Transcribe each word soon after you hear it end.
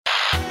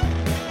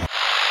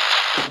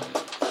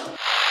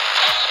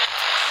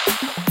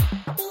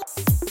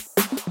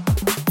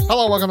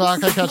Hello, welcome to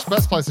Arcade Couch, the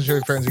best place to share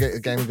with friends and get your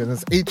gaming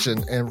goodness each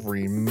and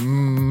every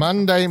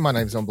Monday. My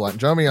name's Gunbrella.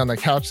 Join me on the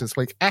couch this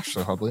week,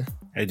 Ashley Hobley.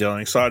 Hey Dylan,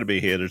 excited to be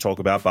here to talk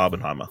about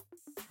Barbenheimer.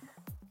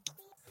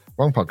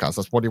 Wrong podcast.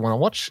 That's What Do You Want to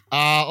Watch?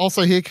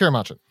 Also here, Kira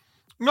Marchant.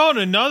 Not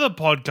another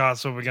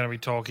podcast where we're going to be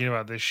talking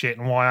about this shit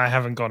and why I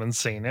haven't gone and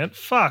seen it.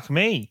 Fuck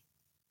me.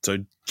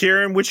 So,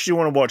 Kieran, which do you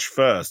want to watch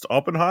first,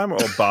 Oppenheimer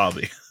or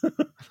Barbie?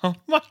 Oh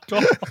my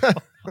God.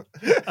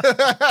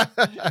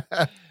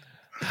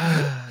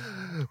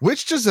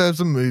 Which deserves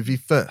a movie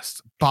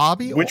first?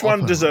 Barbie or Which one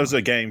Oppenheimer? deserves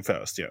a game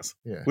first, yes.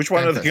 Yeah. Which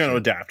one Game are they first, going to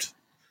yeah. adapt?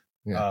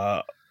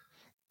 Yeah.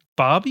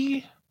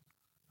 Barbie?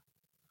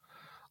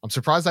 I'm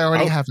surprised they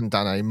already haven't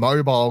done a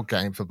mobile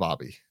game for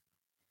Barbie.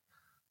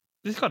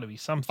 There's got to be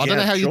something. I don't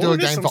know how you do surely a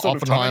there's game some for sort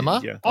of Oppenheimer.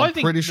 tie-in, yeah. I'm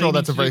pretty sure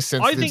that's a very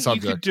sensitive I think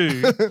subject.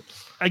 you could do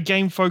a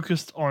game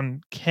focused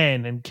on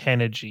Ken and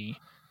Kenergy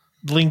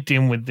linked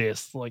in with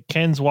this, like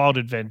Ken's Wild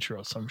Adventure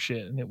or some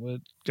shit, and it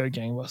would go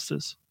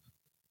gangbusters.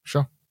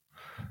 Sure.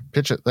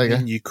 Pitch it. There you go.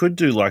 And you could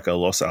do like a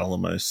Los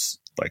Alamos,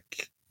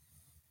 like,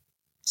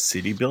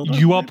 city builder.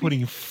 You are maybe?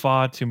 putting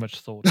far too much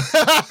thought.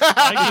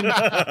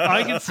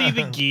 I can see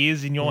the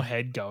gears in your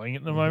head going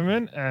at the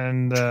moment,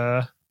 and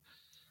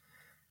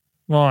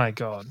my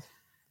God.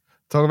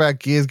 Talk about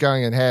gears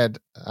going ahead.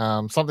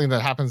 Something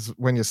that happens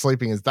when you're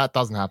sleeping is that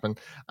doesn't happen.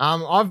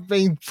 I've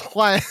been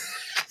playing.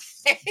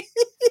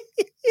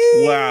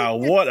 Wow,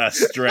 what a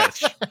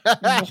stretch.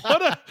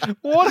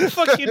 What a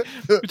fucking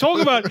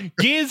talk about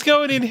gears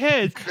going in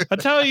heads. I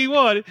tell you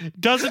what, it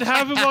doesn't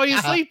happen while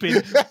you're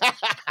sleeping.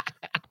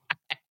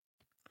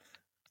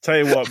 Tell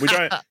you what,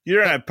 you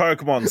don't have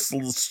Pokemon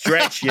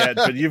stretch yet,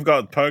 but you've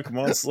got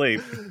Pokemon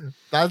sleep.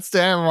 That's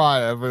damn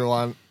right,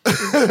 everyone.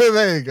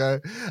 There you go.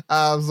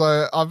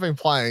 So I've been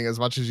playing as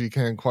much as you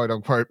can, quote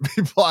unquote,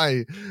 be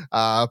playing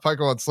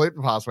Pokemon Sleep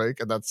the past week,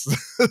 and that's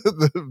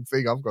the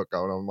thing I've got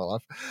going on in my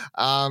life.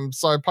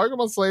 So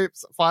Pokemon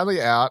Sleep's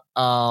finally out.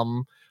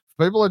 For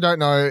people who don't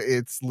know,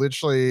 it's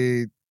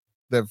literally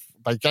they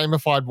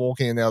gamified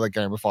walking and now they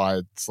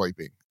gamified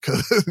sleeping.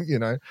 Because,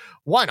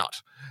 why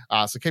not?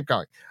 So keep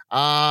going.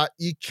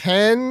 You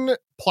can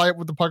play it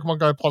with the Pokemon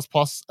Go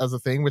Plus as a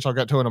thing, which I'll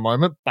get to in a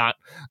moment, but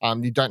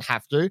you don't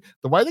have to.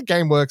 The way the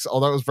game works,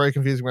 although it was very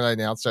confusing when they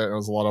announced it, it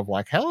was a lot of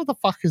like, how the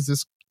fuck is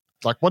this?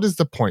 Like, what is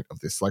the point of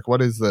this? Like,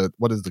 what is the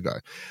go?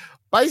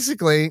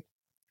 Basically,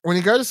 when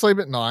you go to sleep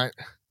at night,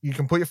 you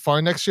can put your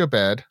phone next to your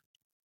bed,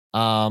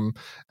 and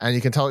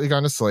you can tell it you're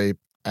going to sleep,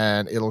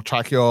 and it'll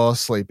track your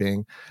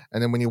sleeping.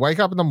 And then when you wake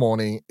up in the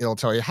morning, it'll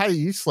tell you, hey,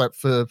 you slept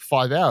for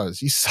 5 hours.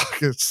 You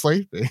suck at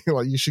sleeping.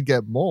 Like, you should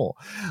get more.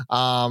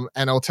 And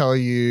it'll tell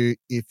you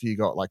if you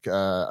got like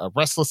a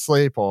restless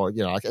sleep or,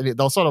 like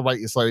they'll sort of rate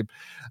your sleep.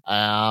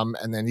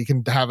 And then you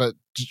can have it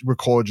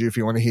record you if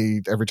you want to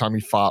hear every time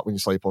you fart when you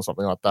sleep or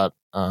something like that.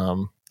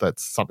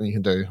 That's something you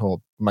can do, or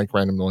make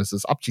random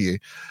noises, up to you.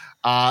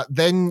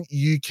 Then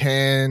you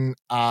can,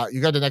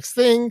 you go to the next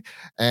thing,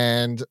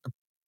 and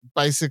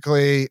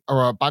basically,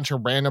 or a bunch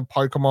of random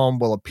Pokemon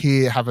will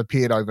have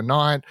appeared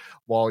overnight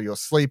while you're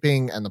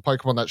sleeping, and the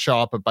Pokemon that show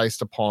up are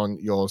based upon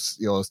your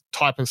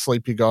type of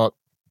sleep you got.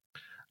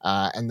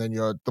 And then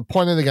the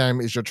point of the game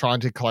is you're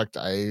trying to collect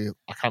I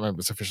can't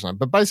remember its official name,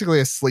 but basically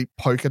a sleep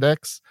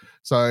Pokedex.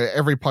 So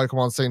every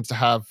Pokemon seems to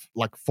have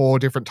like 4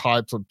 different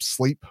types of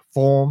sleep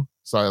form.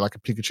 So like a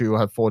Pikachu will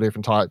have 4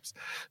 different types.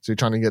 So you're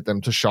trying to get them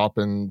to shop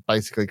and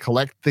basically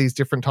collect these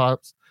different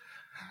types.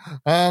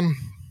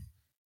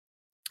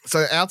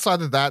 So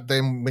outside of that,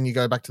 then when you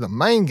go back to the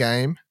main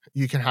game,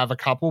 you can have a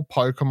couple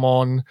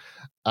Pokemon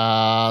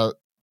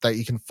that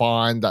you can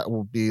find that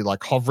will be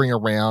like hovering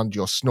around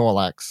your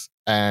Snorlax.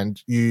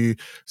 And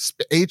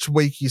each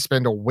week you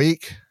spend a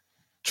week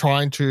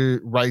trying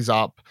to raise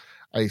up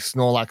a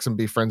Snorlax and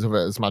be friends with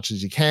it as much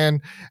as you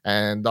can.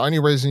 And the only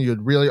reason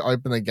you'd really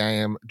open the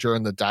game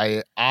during the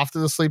day after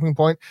the sleeping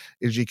point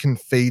is you can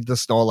feed the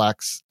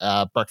Snorlax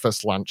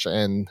breakfast, lunch,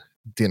 and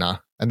dinner,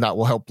 and that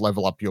will help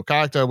level up your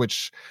character,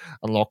 which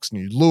unlocks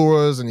new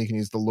lures, and you can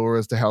use the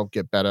lures to help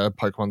get better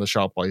Pokemon to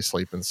show up while you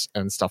sleep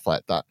and stuff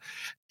like that.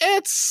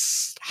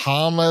 It's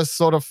harmless,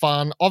 sort of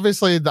fun.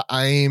 Obviously, the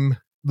aim,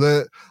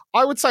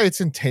 I would say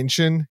its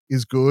intention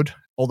is good,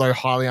 although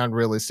highly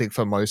unrealistic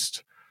for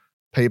most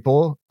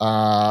people.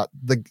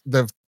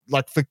 The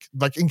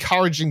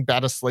encouraging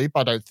better sleep,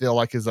 I don't feel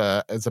like is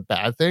a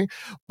bad thing,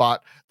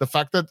 but the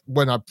fact that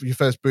when you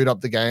first boot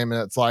up the game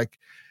and it's like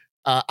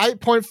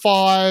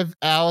 8.5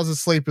 hours of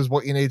sleep is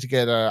what you need to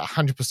get a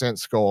 100%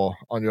 score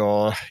on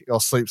your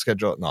sleep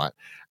schedule at night.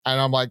 And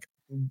I'm like,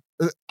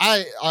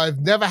 I've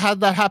never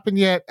had that happen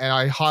yet, and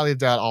I highly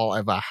doubt I'll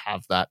ever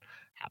have that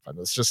happen.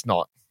 It's just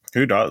not.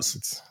 Who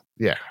does?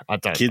 I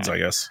don't Kids, know. I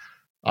guess.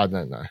 I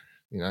don't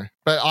know,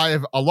 But I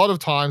have a lot of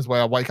times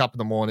where I wake up in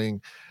the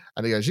morning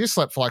and he goes, you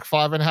slept for like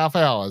 5.5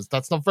 hours.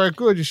 That's not very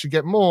good. You should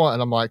get more.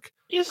 And I'm like,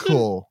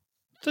 cool.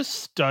 The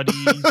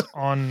studies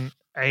on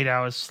 8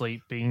 hours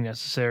sleep being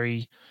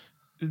necessary,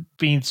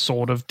 being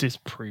sort of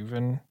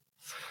disproven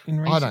in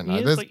recent I don't know.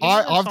 years?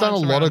 I've done a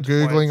lot of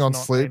Googling on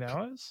sleep.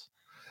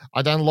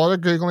 I done a lot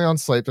of Googling on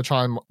sleep to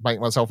try and make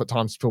myself at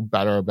times feel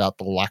better about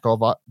the lack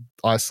of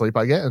eye sleep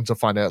I get and to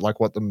find out like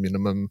what the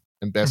minimum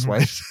and best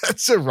way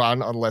to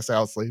run on less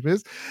hours sleep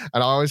is.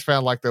 And I always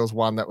found like there was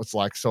one that was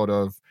like sort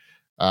of,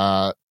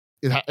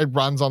 it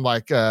runs on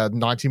like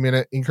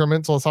 90-minute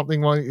increments or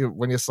something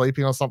when you're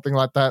sleeping or something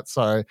like that.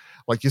 So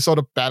like you're sort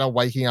of better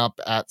waking up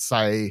at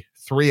say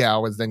 3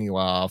 hours than you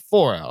are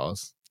 4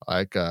 hours,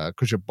 like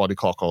because your body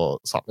clock or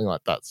something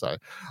like that. So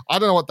I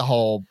don't know what the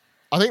whole.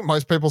 I think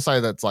most people say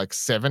that's like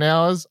 7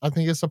 hours. I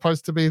think is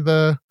supposed to be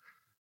the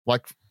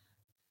like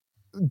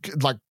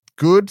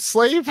good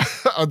sleep.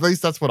 At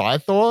least that's what I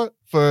thought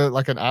for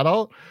like an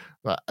adult.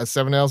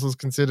 7 hours was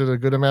considered a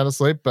good amount of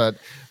sleep, but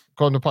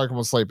according to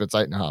Pokemon Sleep, it's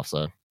 8.5.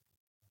 So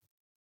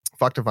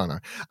fucked if I know.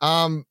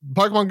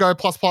 Pokemon Go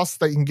Plus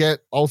that you can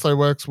get also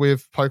works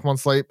with Pokemon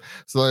Sleep.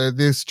 So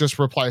this just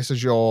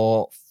replaces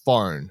your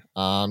phone.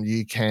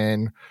 You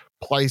can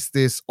place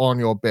this on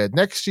your bed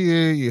next to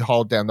you. You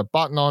hold down the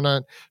button on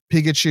it.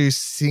 Pikachu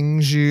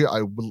sings you.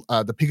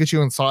 The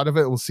Pikachu inside of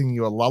it will sing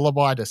you a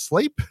lullaby to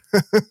sleep.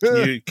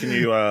 Can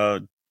you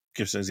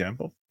give us an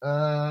example?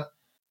 Yep.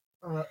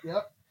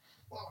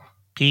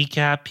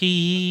 Pika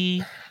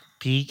pee,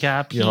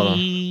 Pika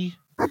pee.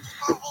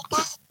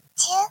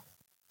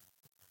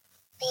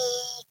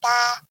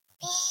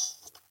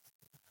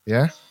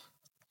 Yeah.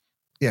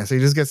 Yeah. So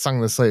you just get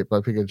sung to sleep by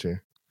Pikachu,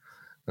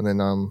 and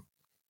then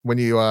when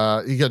you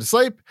go to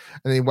sleep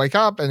and then you wake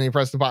up and you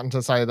press the button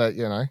to say that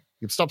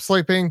you've stopped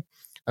sleeping,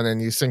 and then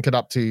you sync it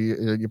up to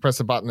you press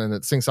the button and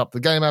it syncs up the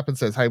game app and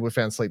says, "Hey, we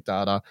found sleep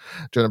data.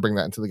 Do you want to bring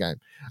that into the game?"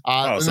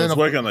 So it's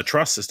working on the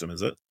trust system,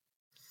 is it?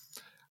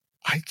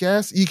 I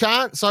guess you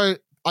can't. So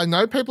I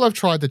know people have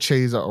tried to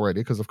cheese it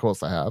already because, of course,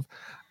 they have.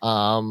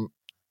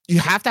 You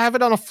have to have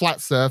it on a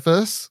flat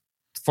surface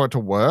for it to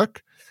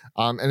work.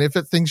 And if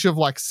it thinks you've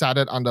like sat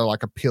it under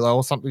like a pillow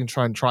or something to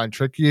try and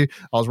trick you,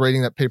 I was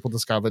reading that people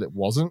discovered it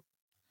wasn't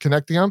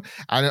connecting them,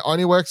 and it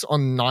only works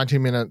on 90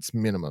 minutes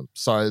minimum.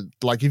 So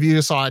like if you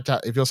decide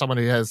if you're someone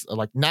who has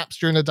like naps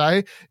during the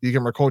day, you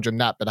can record your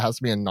nap, but it has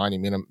to be a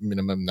 90-minute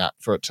minimum nap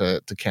for it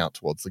to count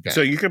towards the game.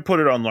 So you can put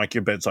it on like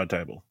your bedside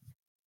table.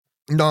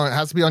 No, it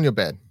has to be on your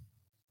bed.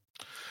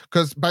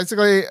 Because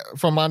basically,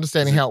 from my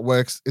understanding, how it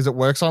works is it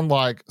works on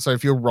like, so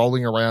if you're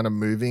rolling around and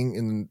moving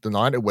in the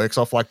night, it works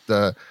off like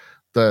the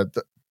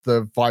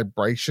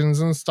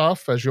vibrations and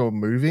stuff as you're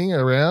moving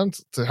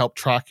around to help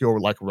track your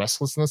like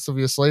restlessness of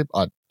your sleep.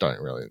 I don't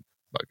really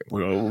like it.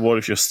 Well, what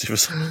if you're still?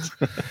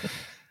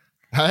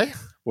 Hey,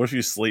 what if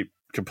you sleep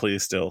completely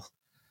still,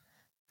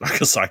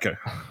 like a psycho?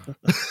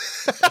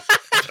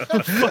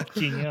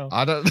 Fucking hell!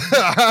 I don't.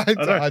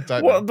 I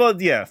don't. Well, but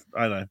yeah,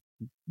 I know.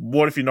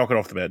 What if you knock it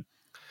off the bed?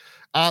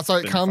 So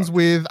it comes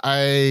with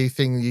a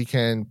thing you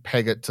can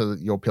peg it to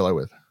your pillow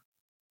with,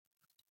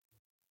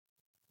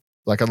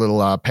 like a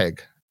little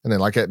peg, and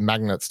then like it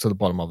magnets to the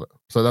bottom of it.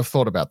 So they've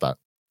thought about that.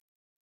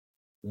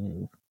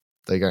 There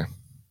you go.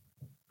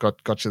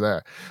 Got you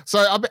there. So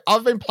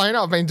I've been playing it.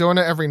 I've been doing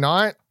it every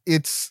night.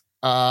 It's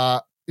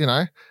I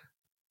don't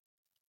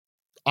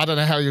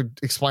know how you'd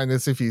explain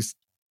this if you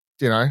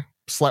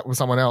slept with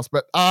someone else,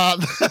 but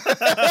invite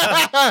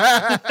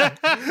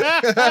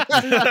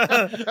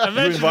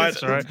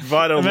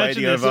a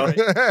lady over.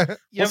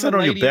 What's that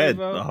on your bed?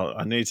 Oh,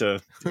 I need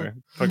to. No.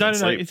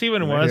 It's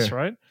even worse,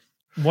 right?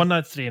 One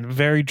night stand,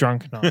 very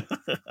drunk night.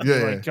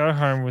 Go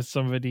home with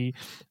somebody,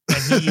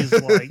 and he is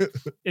like,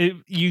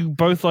 you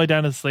both lie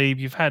down to sleep.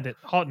 You've had it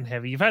hot and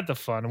heavy. You've had the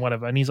fun,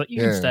 whatever. And he's like,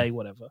 you can stay,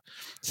 whatever.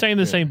 Stay in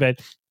the same bed.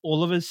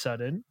 All of a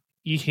sudden,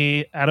 you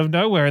hear out of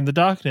nowhere in the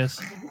darkness,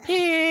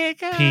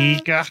 Pika,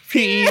 Pika,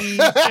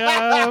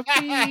 Pika,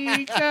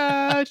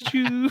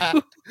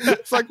 Pikachu.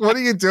 It's like, what are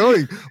you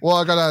doing? Well,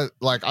 I don't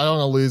want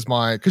to lose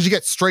my, because you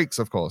get streaks,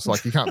 of course.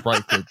 Like you can't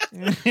break it.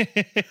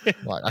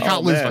 Like I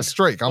can't lose my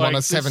streak. I'm on a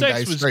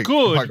 7-day streak.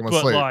 Good,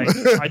 but like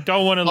I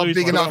don't want to lose.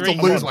 Big enough to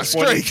lose my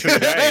streak.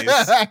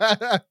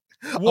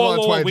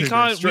 Whoa, we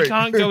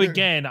can't go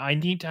again. I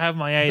need to have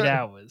my 8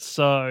 hours.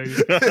 So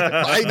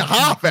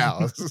 8.5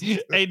 hours.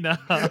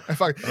 8.5.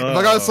 If I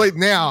go to sleep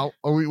now,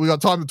 we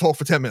got time to talk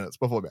for 10 minutes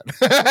before bed.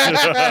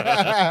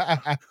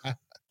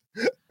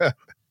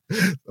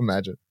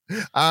 Imagine. Do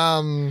you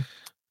want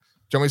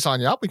me to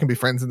sign you up? We can be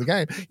friends in the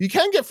game. You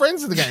can get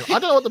friends in the game. I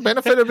don't know what the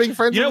benefit of being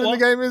friends in the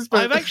game is, but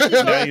I've actually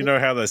now you know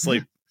how they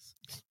sleep.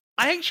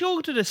 I actually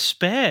ordered a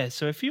spare,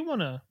 so if you want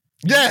to.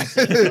 Yeah.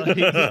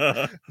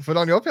 Put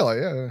on your pillow.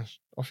 Yeah.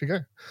 Off you go.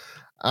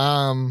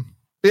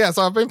 But yeah,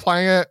 so I've been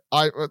playing it.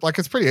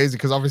 It's pretty easy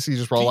because obviously you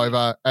just roll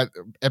over at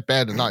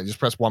bed at night. You just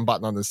press one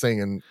button on this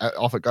thing and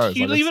off it goes. Do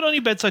you leave it on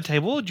your bedside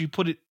table or do you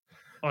put it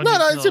No,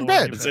 it's in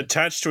bed. It's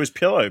attached to his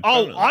pillow.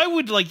 Oh, I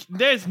would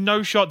there's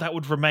no shot that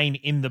would remain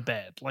in the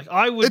bed.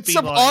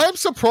 I'm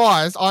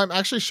surprised. I'm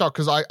actually shocked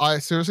because I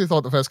seriously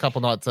thought the first couple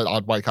of nights that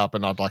I'd wake up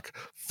and I'd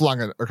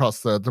flung it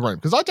across the room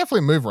because I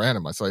definitely move around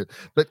in my sleep.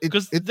 But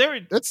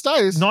it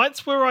stays.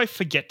 Nights where I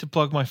forget to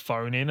plug my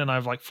phone in and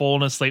I've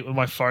fallen asleep with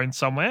my phone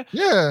somewhere.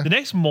 Yeah. The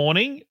next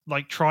morning,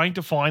 trying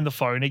to find the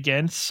phone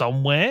again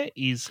somewhere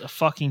is a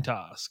fucking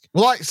task.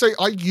 Well,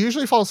 I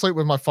usually fall asleep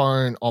with my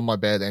phone on my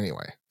bed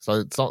anyway. So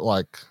it's not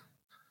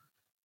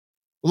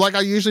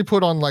I usually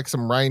put on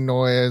some rain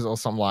noise or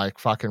some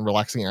fucking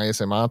relaxing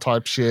ASMR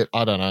type shit.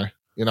 I don't know,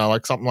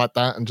 something like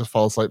that, and just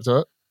fall asleep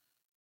to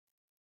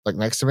it,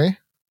 next to me.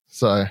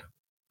 So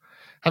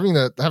having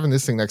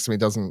this thing next to me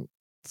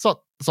it's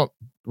not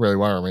really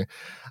worrying me.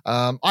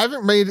 I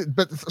haven't made it,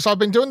 but so I've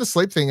been doing the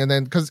sleep thing, and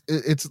then because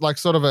it's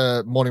sort of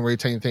a morning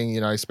routine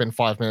thing, spend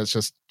 5 minutes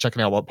just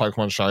checking out what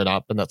Pokemon showed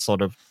up, and that's a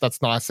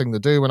nice thing to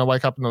do when I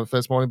wake up in the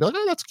first morning. Be like,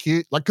 oh, that's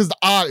cute, because the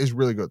art is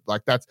really good. I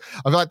feel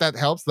like that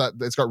helps. That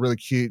it's got really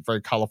cute,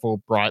 very colorful,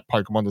 bright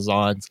Pokemon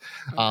designs.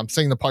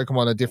 Seeing the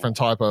Pokemon in different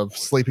type of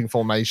sleeping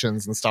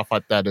formations and stuff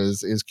like that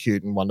is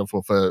cute and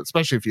wonderful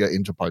especially if you're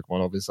into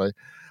Pokemon, obviously.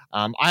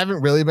 I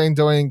haven't really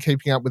been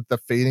keeping up with the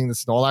feeding the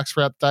Snorlax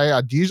throughout the day.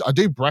 I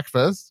do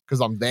breakfast because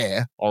I'm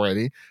there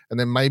already, and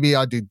then maybe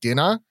I do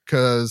dinner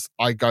because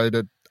I go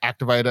to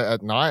activate it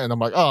at night, and I'm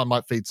like, oh, I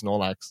might feed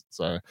Snorlax.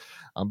 So,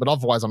 but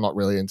otherwise, I'm not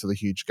really into the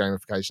huge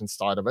gamification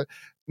side of it.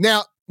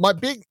 Now,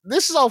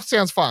 this all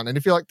sounds fun, and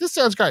if you're like, this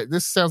sounds great,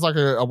 this sounds like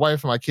a way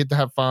for my kid to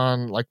have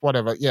fun,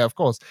 whatever. Yeah, of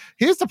course.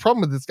 Here's the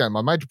problem with this game.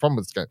 My major problem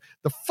with this game: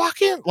 the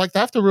fucking they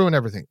have to ruin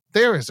everything.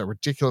 There is a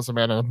ridiculous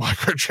amount of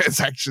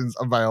microtransactions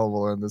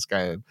available in this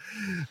game.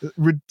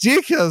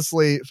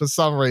 Ridiculously, for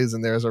some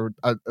reason, there is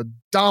a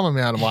dumb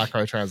amount of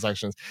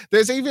microtransactions.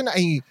 There's even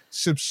a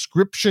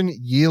subscription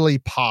yearly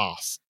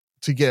pass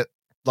to get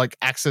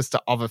access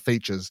to other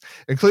features,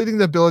 including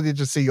the ability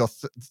to see your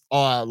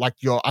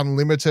your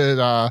unlimited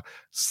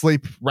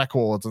sleep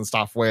records and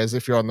stuff. Whereas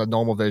if you're on the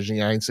normal version,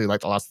 you only see the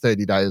last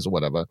 30 days or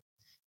whatever.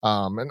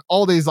 And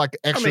all these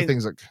extra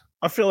things.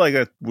 I feel like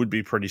it would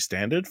be pretty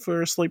standard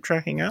for a sleep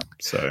tracking app.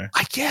 So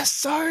I guess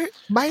so.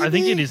 Maybe I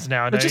think it is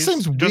nowadays. It just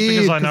seems weird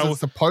because I know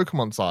it's the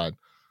Pokemon side.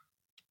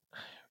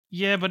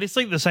 Yeah, but it's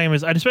the same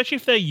as, and especially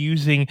if they're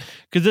using,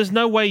 because there's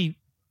no way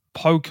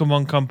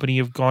Pokemon Company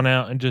have gone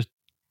out and just.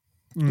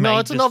 No,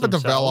 it's another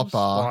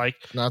developer. It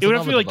would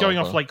have to be going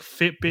off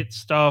Fitbit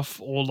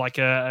stuff or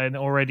an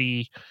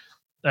already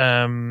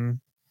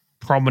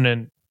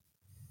prominent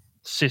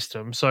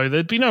system. So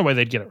there'd be no way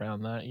they'd get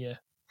around that. Yeah.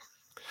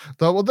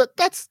 Well,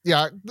 that's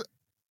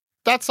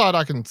that side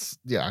I can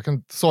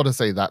sort of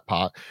see that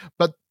part,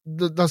 but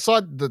the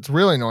side that's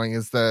really annoying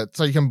is that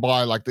so you can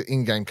buy the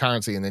in-game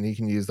currency and then you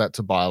can use that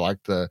to buy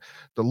the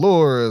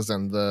lures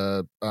and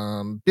the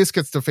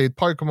biscuits to feed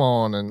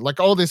Pokemon and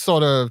all this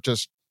sort of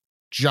just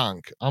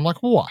junk. I'm like,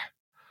 why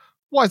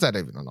is that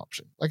even an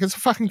option? It's a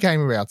fucking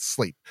game about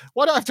sleep.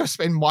 Why do I have to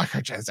spend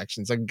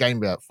microtransactions on a game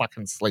about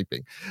fucking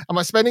sleeping? Am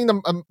I spending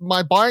them? Am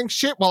I buying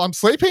shit while I'm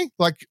sleeping?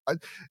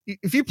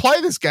 If you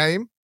play this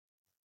game,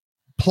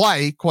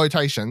 play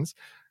quotations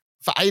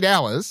for 8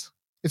 hours,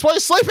 it's while you're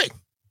sleeping.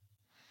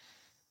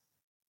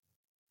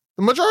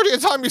 The majority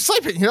of the time you're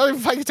sleeping. You're not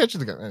even paying attention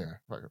to the game. Anyway,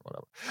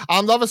 whatever.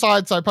 The other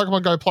side, so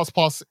Pokemon Go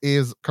Plus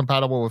is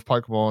compatible with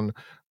Pokemon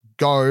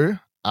Go.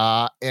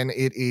 And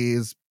it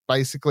is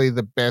basically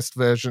the best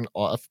version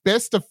of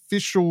best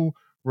official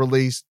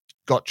release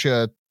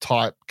gotcha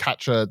type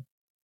catcher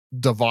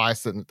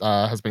device that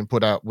has been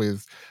put out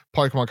with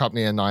Pokemon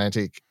Company and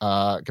Niantic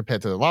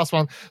compared to the last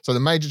one. So the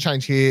major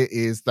change here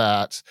is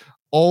that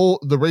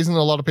the reason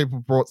a lot of people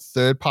brought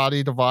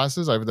third-party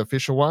devices over the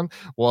official one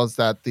was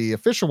that the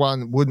official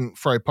one wouldn't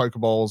throw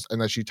Pokeballs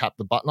unless you tap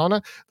the button on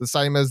it. The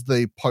same as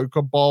the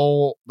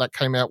Pokeball that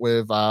came out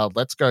with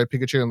Let's Go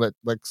Pikachu and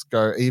Let's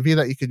Go Eevee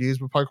that you could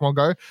use with Pokemon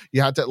Go.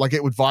 You had to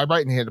it would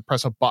vibrate and you had to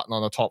press a button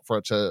on the top for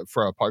it to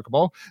throw a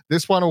Pokeball.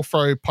 This one will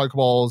throw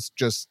Pokeballs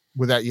just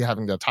without you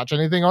having to touch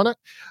anything on it.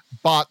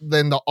 But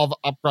then the other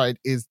upgrade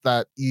is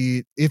that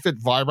if it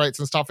vibrates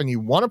and stuff and you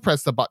want to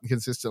press the button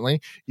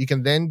consistently, you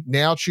can then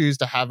now choose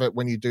to have it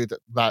when you do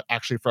that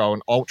actually throw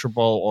an Ultra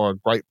Ball or a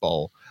Great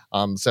Ball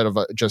instead of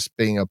just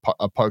being a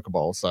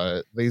Pokeball.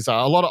 So these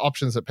are a lot of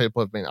options that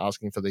people have been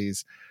asking for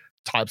these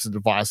types of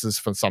devices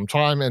for some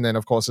time. And then,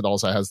 of course, it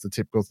also has the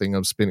typical thing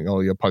of spinning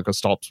all your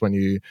Pokestops when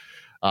you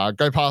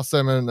go past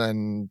them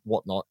and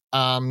whatnot.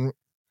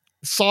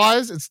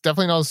 Size, it's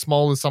definitely not as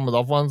small as some of the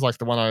other ones,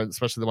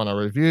 especially the one I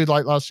reviewed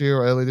last year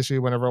or early this year,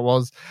 whenever it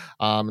was.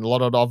 And a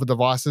lot of the other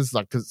devices,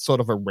 because it's sort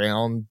of a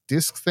round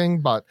disc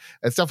thing, but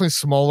it's definitely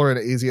smaller and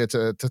easier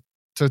to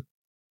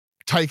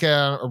take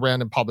out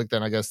around in public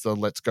than I guess the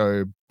Let's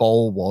Go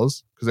Bowl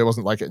was, because there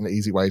wasn't an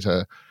easy way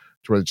to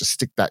really just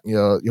stick that in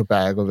your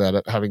bag without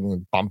it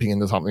bumping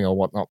into something or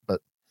whatnot. But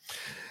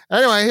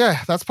anyway,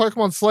 yeah, that's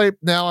Pokemon Sleep.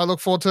 Now I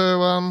look forward to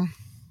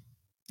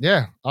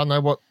I don't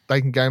know what they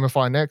can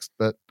gamify next,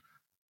 but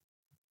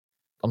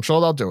I'm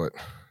sure they'll do it.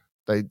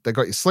 They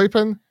got you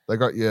sleeping. They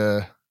got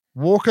you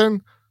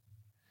walking.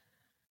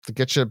 to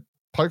get your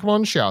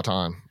Pokemon shower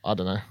time. I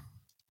don't know.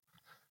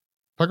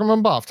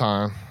 Pokemon bath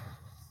time.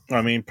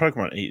 I mean,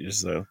 Pokemon Eat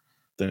is the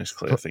Dennis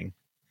Clare thing.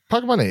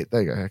 Pokemon Eat.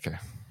 There you go. Okay.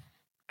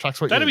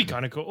 That'd be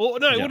kind of cool. Or,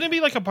 no, wouldn't it be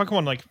like a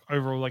Pokemon, like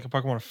overall, like a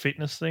Pokemon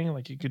fitness thing?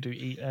 Like you could do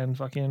Eat and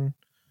fucking.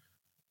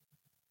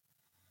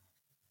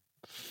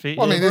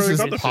 Well, I mean, this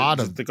is part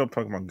of. They got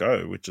Pokemon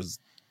Go, which is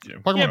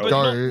Pokemon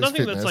Go is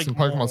fitness, like and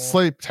Pokemon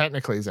Sleep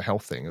technically is a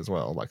health thing as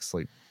well. Like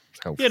sleep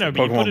health. Yeah, no,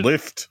 Pokemon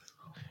Lift.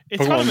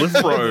 It's Pokemon Lift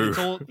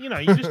Pro.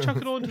 You just chuck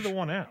it all into the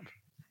one app.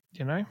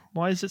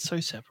 Why is it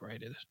so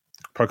separated?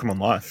 Pokemon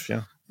Life,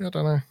 yeah. I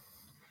don't know.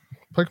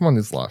 Pokemon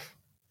is life.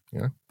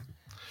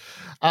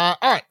 All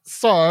right,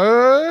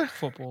 so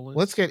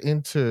let's get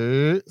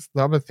into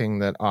the other thing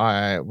that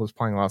I was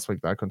playing last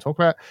week that I couldn't talk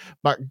about.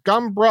 But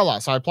Gunbrella.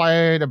 So I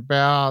played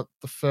about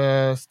the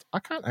first. I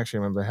can't actually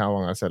remember how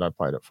long I said I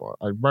played it for.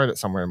 I wrote it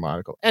somewhere in my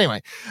article.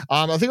 Anyway,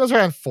 I think it was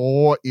around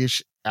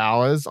 4-ish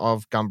hours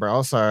of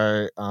Gunbrella.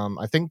 So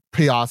I think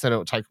PR said it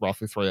would take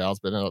roughly 3 hours,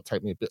 but it'll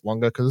take me a bit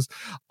longer because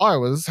I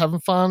was having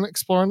fun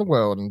exploring the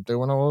world and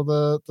doing all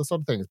the sort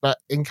of things. But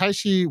in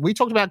case we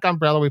talked about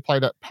Gunbrella, we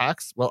played at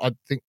PAX. Well, I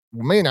think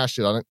me and Ash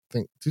did. I don't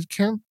think. Did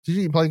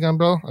you play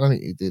Gunbrella? I don't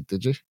think you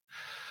did you?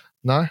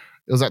 No?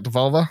 It was at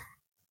Devolver?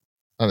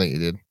 I think you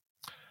did.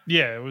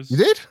 Yeah, it was. You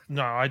did?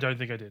 No, I don't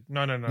think I did.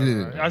 No.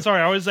 I'm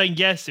sorry, I was saying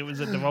yes, it was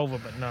at Devolver,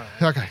 but no.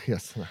 Okay,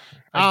 yes. No.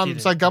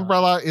 So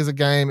Gunbrella is a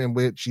game in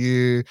which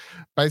you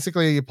play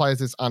as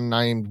this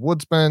unnamed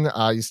woodsman.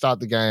 You start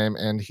the game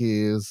and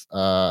his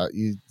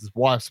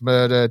wife's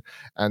murdered,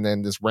 and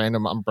then this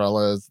random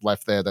umbrella is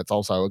left there that's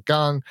also a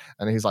gun,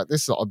 and he's like,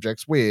 this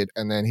object's weird,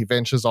 and then he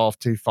ventures off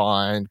to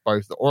find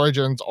both the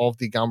origins of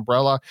the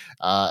Gunbrella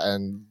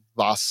and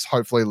thus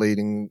hopefully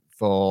leading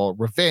for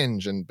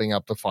revenge and being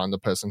able to find the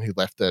person who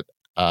left it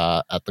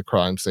at the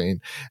crime scene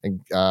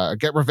and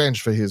get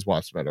revenge for his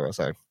wife's murderer.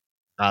 So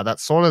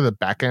that's sort of the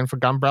back end for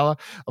Gunbrella.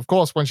 Of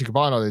course, once you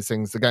combine all these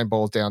things, the game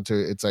boils down to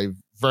it's a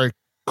very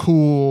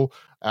cool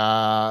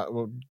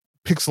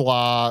pixel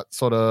art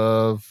sort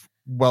of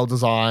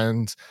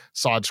well-designed,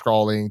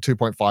 side-scrolling,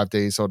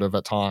 2.5D sort of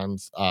at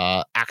times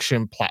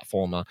action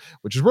platformer,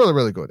 which is really,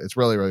 really good. It's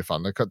really, really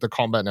fun. The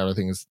combat and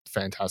everything is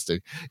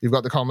fantastic. You've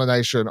got the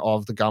combination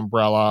of the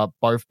Gunbrella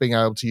both being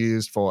able to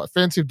use for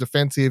offensive,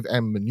 defensive,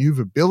 and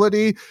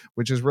maneuverability,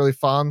 which is really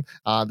fun.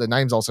 The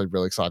name's also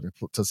really exciting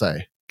to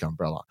say.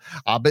 Gunbrella.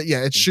 But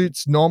yeah, it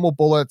shoots normal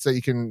bullets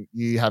that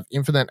you have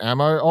infinite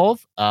ammo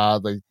of,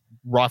 the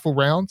rifle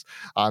rounds,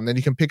 and then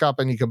you can pick up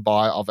and you can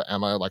buy other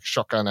ammo like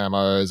shotgun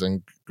ammos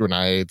and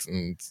grenades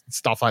and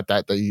stuff like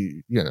that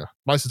you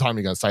most of the time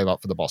you're going to save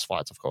up for the boss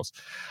fights, of course.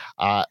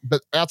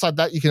 But outside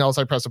that, you can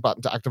also press a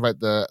button to activate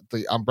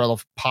the umbrella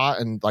part,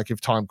 and like if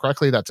timed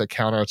correctly, that's a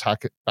counter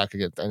attack back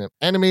against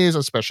enemies,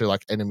 especially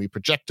like enemy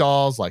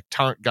projectiles. Like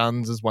turret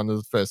guns is one of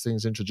the first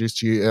things introduced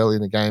to you early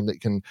in the game that you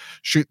can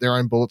shoot their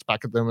own bullets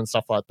back at them and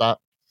stuff like that.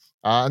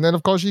 And then,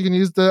 of course, you can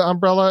use the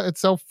umbrella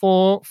itself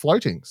for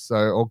floating,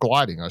 or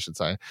gliding, I should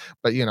say.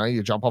 But,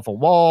 you jump off a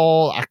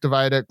wall,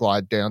 activate it,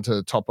 glide down to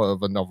the top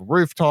of another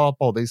rooftop,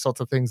 all these sorts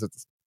of things.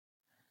 It's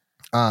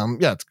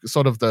it's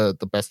sort of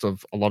the best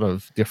of a lot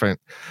of different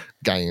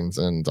games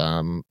and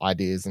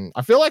ideas. And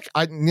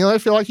I nearly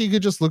feel like you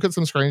could just look at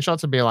some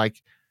screenshots and be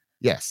like,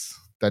 yes,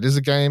 that is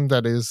a game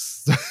that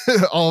is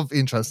of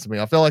interest to me.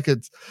 I feel like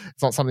it's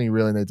not something you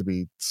really need to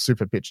be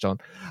super pitched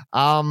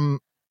on.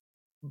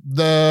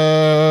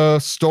 The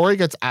story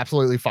gets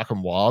absolutely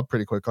fucking wild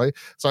pretty quickly.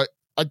 So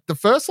the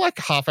first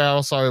half hour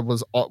or so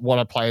was what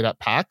I played at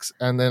PAX,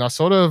 and then I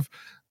sort of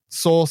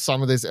saw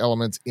some of these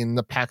elements in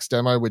the PAX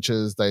demo, which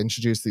is they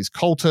introduced these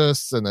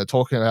cultists and they're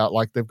talking about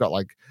they've got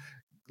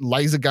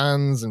laser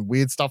guns and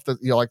weird stuff that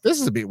you're like, this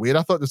is a bit weird.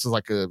 I thought this was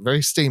like a very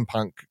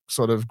steampunk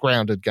sort of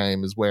grounded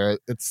game is where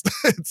it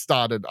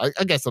started,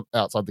 I guess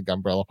outside the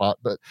Gunbrella part.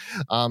 But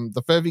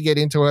the further you get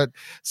into it,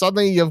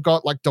 suddenly you've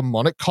got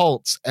demonic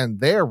cults and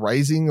they're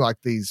raising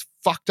these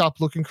fucked up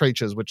looking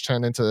creatures, which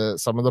turn into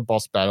some of the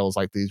boss battles,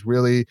 these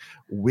really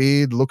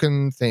weird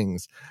looking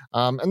things.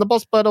 And the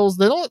boss battles,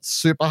 they're not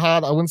super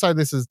hard. I wouldn't say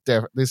this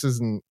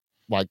isn't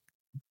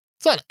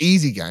it's not an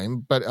easy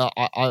game, but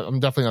I'm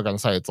definitely not going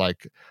to say it's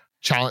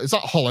challenge. It's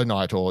not Hollow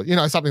Knight or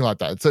something like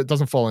that. It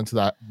doesn't fall into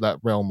that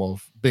realm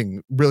of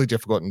being really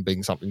difficult and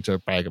being something to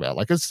brag about.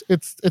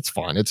 It's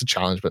fine. It's a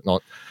challenge, but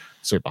not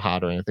super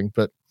hard or anything.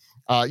 But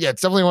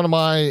it's definitely one of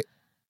my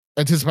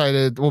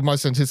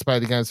most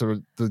anticipated games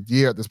of the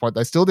year at this point.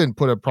 They still didn't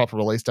put a proper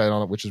release date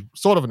on it, which is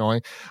sort of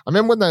annoying. I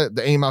remember when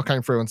the email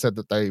came through and said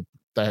that they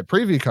had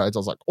preview codes. I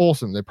was like,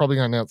 awesome. They're probably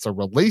going to announce a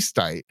release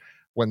date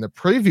when the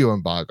preview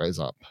embargo's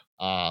up.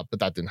 But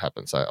that didn't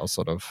happen, so I was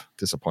sort of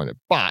disappointed.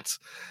 But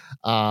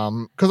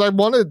because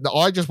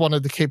I just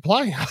wanted to keep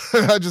playing.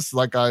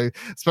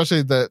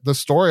 Especially the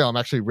story, I'm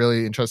actually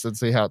really interested to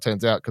see how it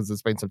turns out because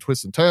there's been some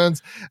twists and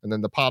turns. And then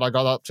the part I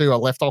got up to, I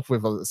left off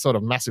with a sort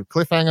of massive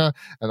cliffhanger,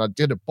 and I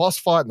did a boss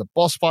fight, and the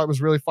boss fight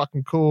was really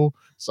fucking cool.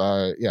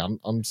 So yeah,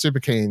 I'm super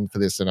keen for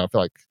this, and I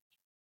feel like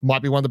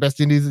might be one of the best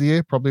indies of the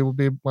year. Probably will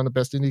be one of the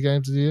best indie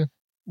games of the year.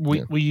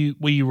 Were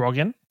you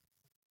Rogan?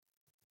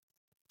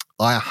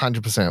 I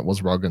 100%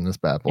 was rogging this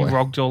bad boy. You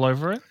rogged all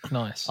over it?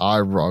 Nice.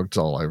 I rogged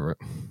all over it.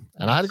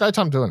 And I had a great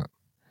time doing it.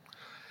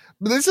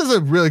 But this is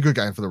a really good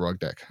game for the ROG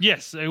deck.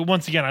 Yes.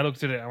 Once again, I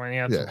looked at it. I went,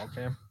 it's a ROG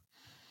game.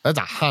 That's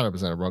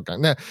 100% a ROG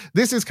game. Now,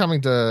 this is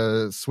coming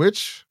to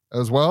Switch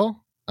as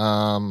well.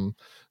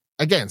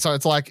 Again, so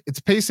it's like it's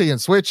PC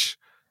and Switch.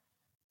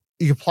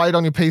 You can play it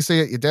on your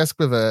PC at your desk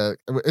with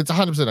it's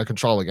 100% a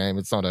controller game.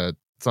 It's not a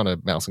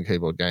mouse and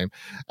keyboard game.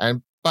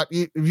 But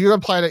if you're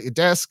going to play it at your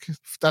desk,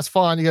 that's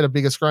fine. You get a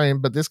bigger screen,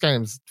 but this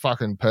game's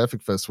fucking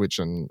perfect for Switch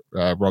and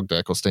ROG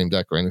Deck or Steam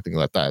Deck or anything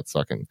like that. It's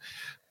fucking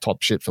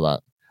top shit for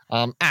that.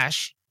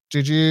 Ash,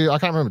 I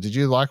can't remember. Did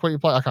you like what you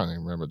played? I can't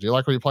even remember. Do you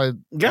like what you played?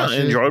 Yeah, I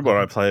enjoyed what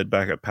I played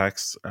back at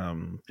PAX.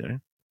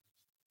 It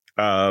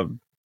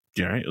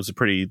was a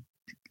pretty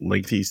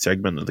lengthy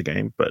segment of the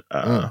game, but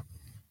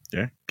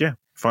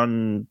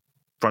fun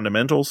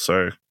fundamentals.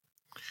 So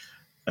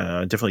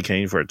definitely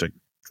keen for it to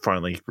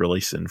finally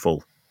release in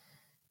full.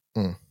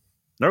 No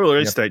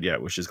release date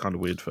yet, which is kind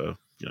of weird for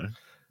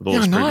with all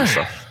this previous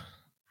stuff.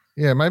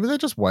 Yeah, maybe they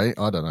just wait.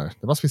 I don't know.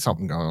 There must be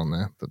something going on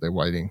there that they're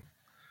waiting.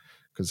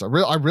 Because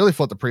I really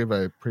thought the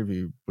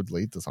preview would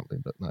lead to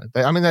something, but no.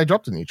 They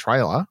dropped a new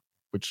trailer,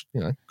 which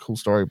cool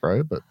story,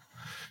 bro. But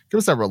give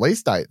us that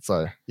release date.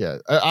 So yeah,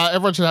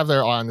 everyone should have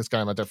their eye on this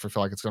game. I definitely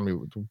feel like it's going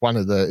to be one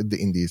of the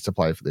indies to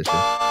play for this year.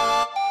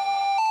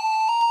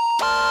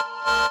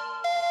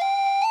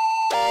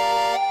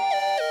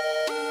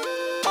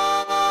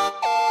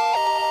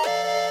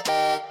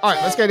 All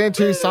right, let's get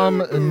into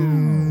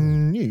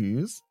some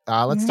news.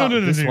 Let's start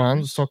with this one.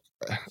 Let's talk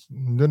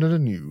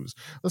news.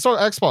 Let's talk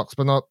Xbox,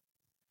 but not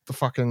the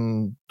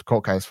fucking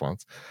court case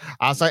ones.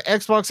 So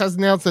Xbox has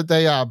announced that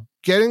they are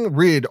getting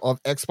rid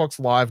of Xbox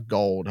Live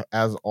Gold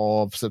as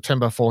of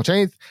September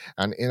 14th,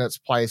 and in its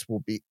place will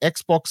be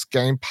Xbox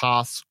Game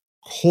Pass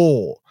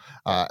Core.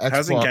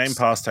 Hasn't Game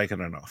Pass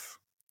taken enough?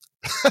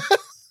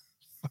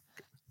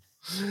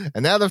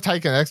 And now they've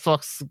taken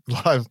Xbox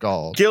Live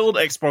Gold. Killed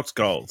Xbox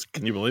Gold.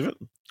 Can you believe it?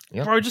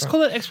 Yep. Bro, just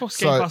call it Xbox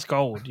Game Pass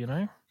Gold,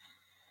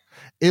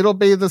 It'll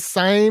be the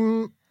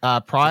same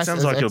price. It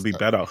sounds like it'll be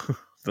better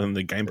than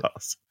the Game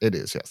Pass. It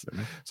is, yes.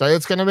 So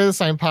it's going to be the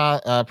same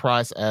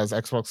price as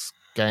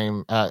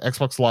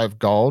Xbox Live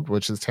Gold,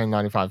 which is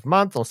 $10.95 a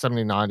month or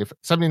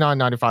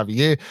 $79.95 a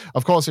year.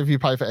 Of course, if you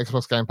pay for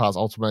Xbox Game Pass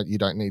Ultimate, you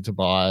don't need to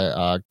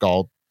buy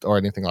gold or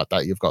anything like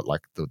that. You've got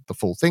like the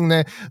full thing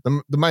there.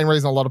 The main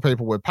reason a lot of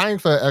people were paying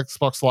for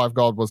Xbox Live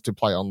Gold was to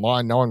play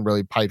online. No one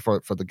really paid for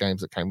it for the games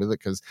that came with it,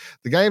 because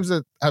the games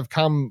that have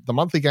come, the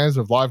monthly games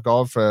with Live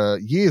Gold for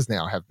years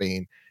now have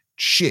been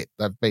shit.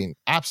 They've been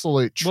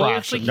absolute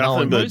trash. Like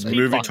nothing but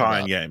movie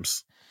tie-in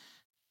games.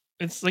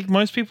 It's like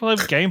most people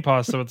have Game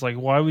Pass, so it's like,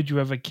 why would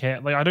you ever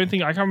care? Like, I can't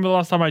remember the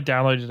last time I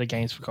downloaded a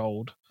Games for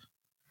Gold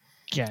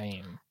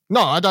game.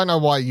 No, I don't know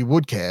why you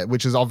would care,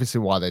 which is obviously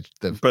why they've.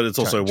 But it's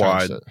also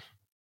why.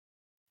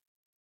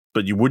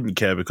 But you wouldn't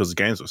care because the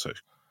games were so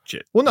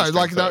shit. Well, no,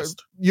 like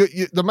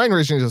the main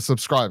reason you're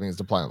subscribing is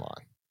to play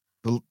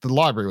online. The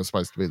library was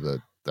supposed to be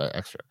the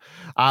extra.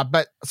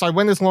 But so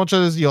when this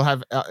launches, you'll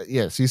have so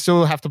you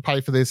still have to pay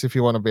for this if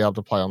you want to be able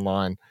to play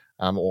online,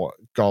 or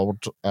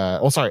Gold,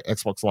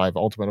 Xbox Live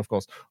Ultimate, of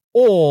course,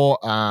 or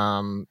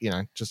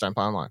just don't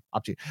play online.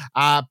 Up to you.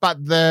 But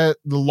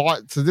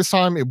so this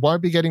time it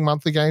won't be getting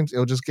monthly games.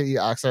 It'll just get you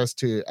access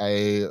to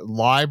a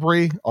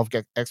library of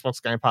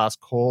Xbox Game Pass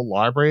Core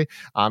library.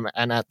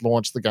 And at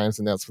launch, the games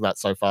announced for that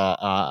so far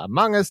are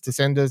Among Us,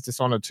 Descenders,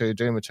 Dishonored 2,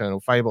 Doom Eternal,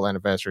 Fable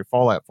Anniversary,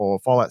 Fallout 4,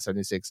 Fallout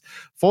 76,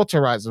 Forza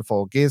Horizon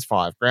 4, Gears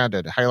 5,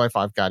 Grounded, Halo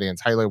 5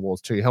 Guardians, Halo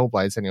Wars 2,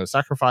 Hellblade: Senua's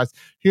Sacrifice,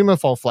 Human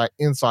Fall Flat,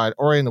 Inside,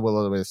 Ori and the Will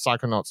of the Wisps,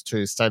 Psychonauts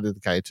 2, State of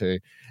Decay 2,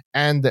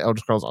 and the Elder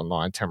Scrolls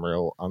Online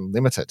Tamriel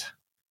Unlimited.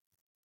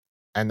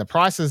 And the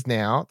prices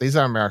now, these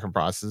are American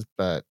prices,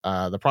 but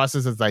the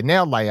prices as they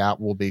now lay out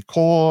will be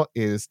Core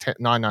is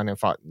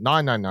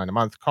 $9.99 a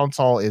month,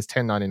 console is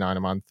 $10.99 a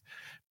month,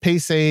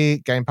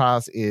 PC Game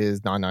Pass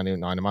is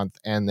 $9.99 a month,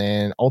 and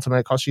then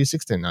Ultimate costs you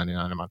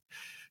 $16.99 a month.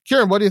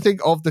 Kieran, what do you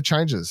think of the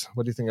changes?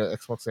 What do you think of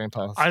Xbox Game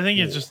Pass? I think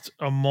it's just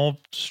a more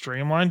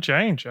streamlined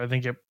change. I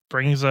think it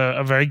brings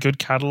a very good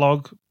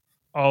catalog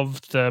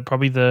of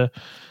probably the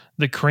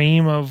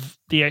cream of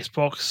the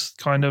Xbox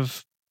kind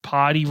of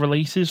party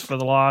releases for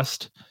the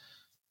last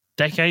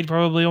decade,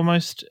 probably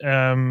almost.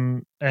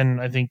 And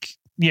I think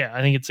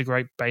it's a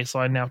great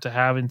baseline now to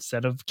have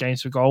instead of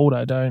Games for Gold.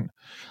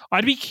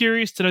 I'd be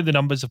curious to know the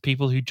numbers of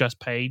people who just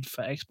paid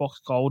for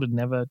Xbox Gold and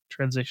never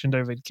transitioned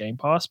over to Game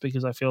Pass,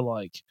 because I feel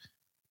like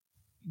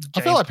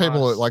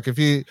people, like if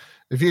you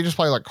just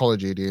play like Call of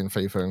Duty and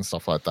FIFA and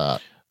stuff like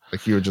that,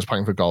 like you were just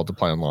paying for gold to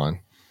play online.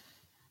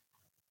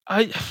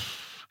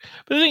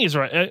 But the thing is,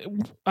 right,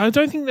 I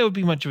don't think there would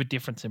be much of a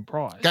difference in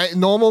price.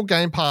 Normal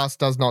Game Pass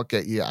does not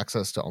get you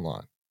access to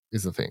online,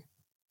 is the thing.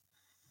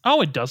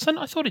 Oh, it doesn't?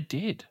 I thought it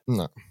did.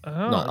 No.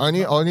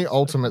 Only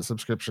Ultimate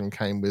subscription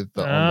came with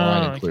the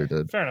online included.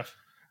 Okay. Fair enough.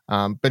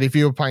 But if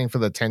you were paying for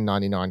the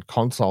 $10.99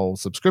 console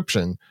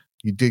subscription,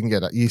 you didn't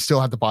get it. You still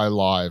had to buy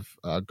live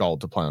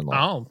gold to play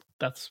online. Oh,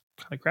 that's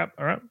kind of crap.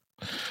 All right.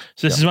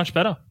 So this is much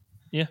better.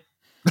 Yeah.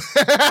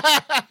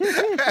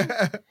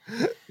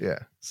 Yeah,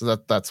 so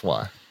that's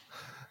why.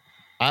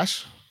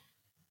 Ash?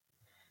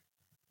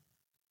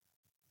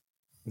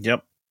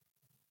 Yep,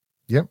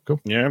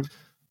 cool. Yeah,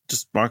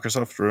 just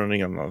Microsoft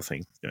ruining another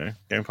thing.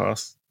 Game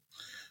Pass.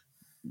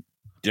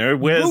 Where's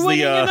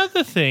ruining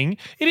another thing?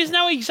 It is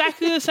now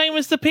exactly the same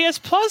as the PS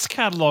Plus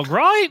catalog,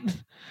 right?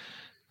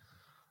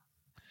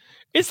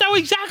 It's now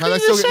exactly the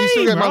same, you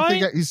still get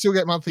right? You still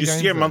get monthly games. You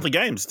still get monthly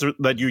games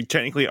that you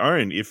technically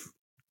own, if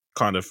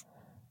kind of.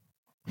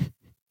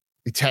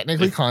 You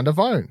technically kind of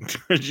own.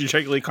 You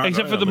technically kind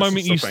Except of for own, the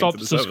moment you stop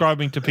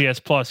subscribing to PS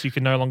Plus, you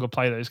can no longer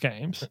play those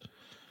games.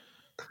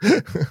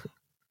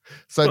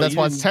 So that's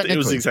why it's technically. It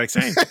was the exact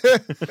same. So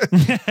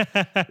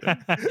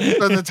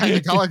the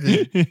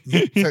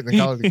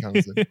technicality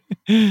comes in.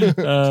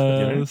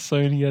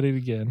 Sony at it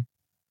again.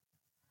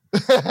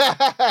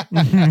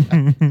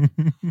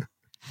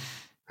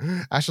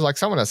 Actually, like,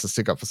 someone has to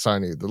stick up for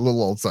Sony, the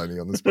little old Sony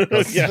on this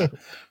podcast.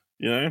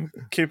 Yeah.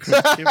 Keep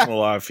them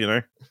alive,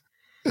 The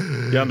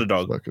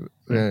underdog.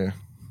 Yeah.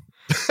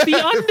 The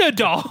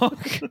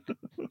underdog.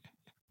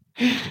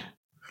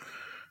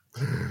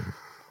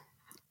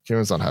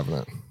 Kieran's not having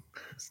it.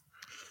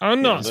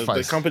 I'm not.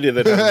 The company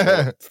that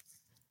has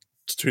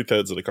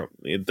 2/3 of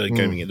the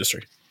gaming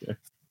industry. Yeah.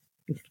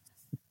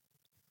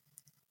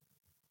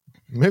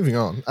 Moving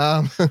on.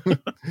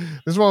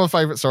 This is one of my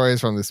favorite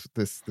stories from this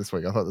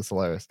week. I thought this was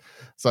hilarious.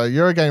 So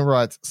Eurogame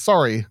writes,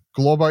 "Sorry,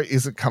 Globo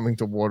isn't coming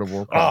to World of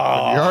Warcraft."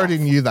 Oh. You already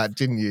knew that,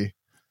 didn't you?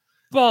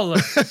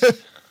 Bollocks.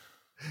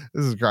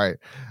 This is great.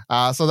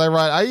 So they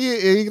write, "Are you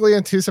eagerly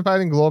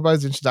anticipating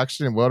Globo's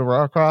introduction in World of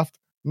Warcraft?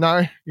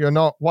 No, you're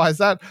not. Why is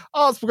that?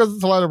 Oh, it's because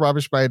it's a load of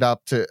rubbish made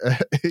up to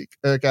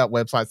irk out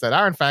websites that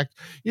are, in fact,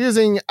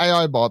 using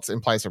AI bots in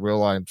place of real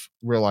life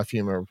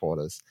human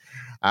reporters.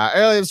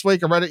 Earlier this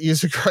week, a Reddit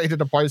user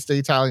created a post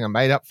detailing a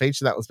made-up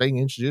feature that was being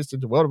introduced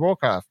into World of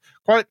Warcraft.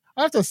 Quote,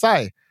 I have to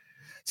say,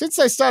 since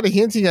they started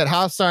hinting at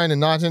Hearthstone in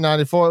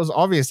 1994, it was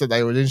obvious that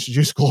they would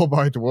introduce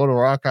Globo to World of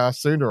Warcraft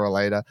sooner or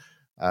later.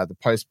 The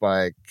post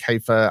by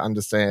Kafer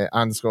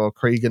 _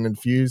 Cregan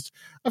Infused.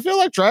 I feel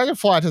like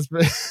Dragonflight has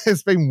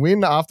been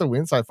win after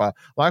win so far.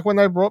 Like when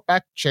they brought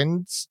back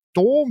Chen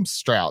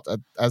Stormstrout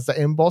as the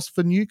end boss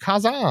for New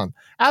Kazan.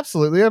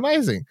 Absolutely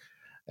amazing.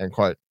 End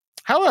quote.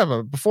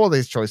 However, before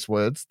these choice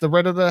words, the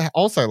Redditor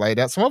also laid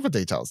out some other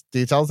details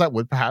that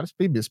would perhaps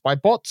be missed by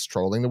bots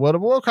trolling the World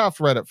of Warcraft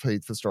Reddit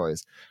feed for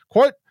stories.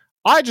 Quote,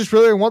 I just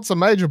really want some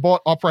major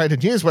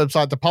bot-operated news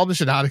website to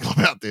publish an article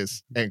about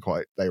this. End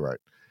quote, they wrote.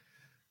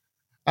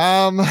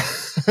 So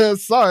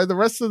the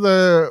rest of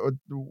the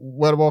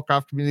World of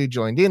Warcraft community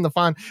joined in the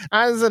fun.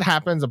 As it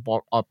happens, a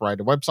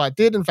bot-operated website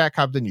did in fact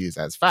come to news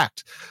as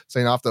fact.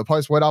 Soon after the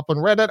post went up on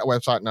Reddit, a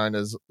website known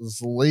as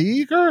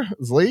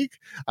Zleeg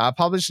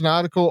published an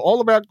article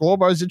all about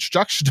Globo's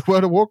introduction to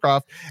World of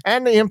Warcraft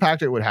and the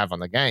impact it would have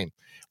on the game,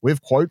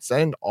 with quotes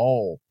and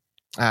all.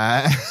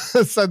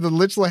 So the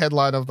literal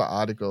headline of the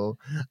article,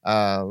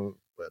 lost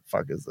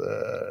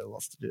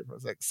it here for a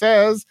sec,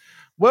 says,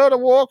 World of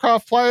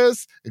Warcraft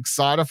players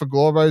excited for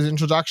Globo's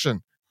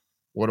introduction.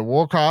 World of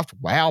Warcraft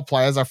WoW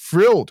players are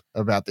thrilled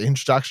about the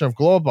introduction of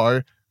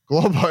Globo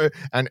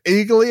and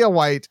eagerly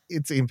await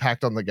its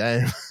impact on the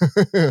game.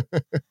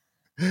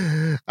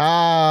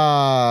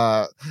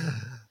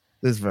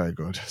 This is very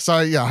good. So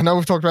yeah, I know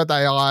we've talked about the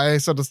AI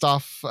sort of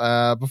stuff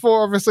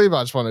before, obviously, but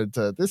I just wanted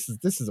to. This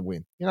is a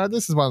win.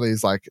 This is one of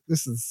these, like,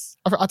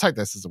 I take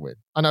this as a win.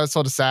 I know it's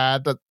sort of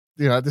sad that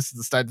this is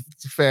the state of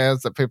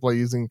affairs, that people are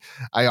using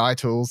AI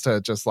tools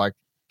to just like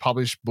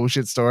publish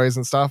bullshit stories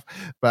and stuff.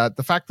 But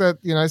the fact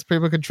that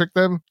people can trick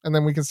them, and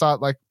then we can start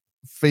like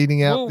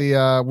feeding out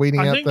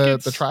weeding out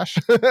the trash.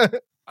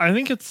 I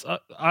think it's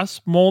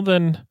us more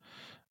than.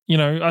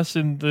 Us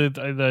in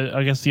the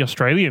I guess the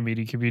Australian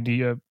media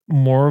community are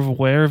more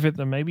aware of it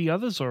than maybe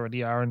others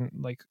already are, and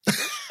like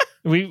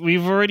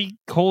we've already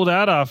called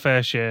out our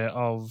fair share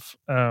of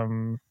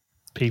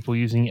people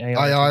using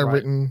AI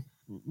written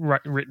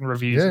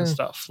reviews and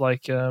stuff.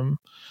 Like you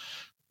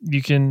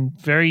can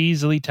very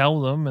easily tell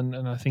them,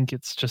 and I think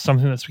it's just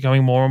something that's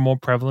becoming more and more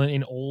prevalent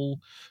in all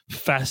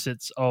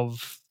facets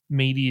of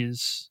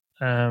medias,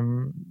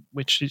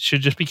 which it should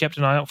just be kept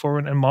an eye out for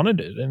and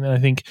monitored. And I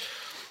think.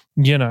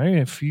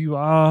 If you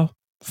are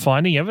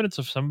finding evidence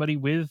of somebody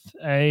with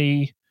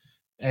a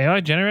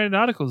AI generated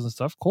articles and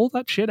stuff, call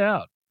that shit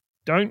out.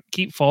 Don't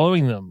keep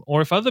following them.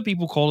 Or if other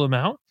people call them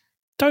out,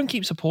 don't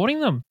keep supporting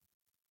them.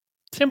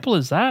 Simple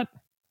as that.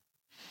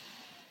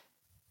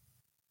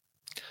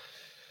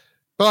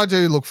 But I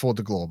do look forward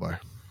to Globo.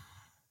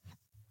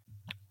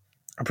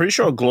 I'm pretty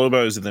sure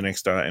Globo is in the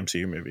next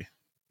MCU movie.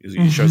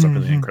 He shows up in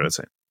the end credit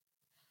scene.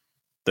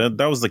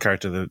 That was the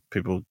character that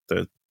people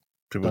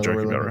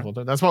joking about, right?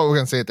 That's what we're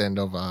going to see at the end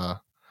of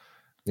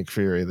Nick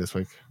Fury this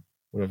week,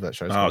 whatever that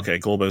show's called. Okay,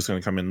 Globo's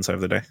going to come in and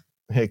save the day.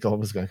 Yeah,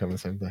 Globo's going to come in and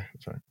save the day.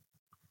 That's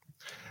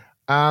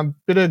right.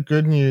 Bit of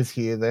good news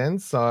here then.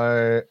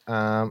 So,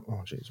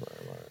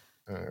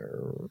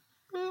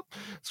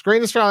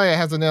 Screen Australia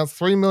has announced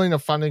 $3 million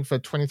of funding for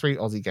 23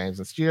 Aussie games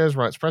and studios,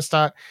 writes Press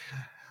Start.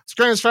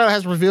 Screen Australia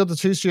has revealed the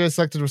 2 studios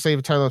selected to receive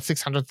a total of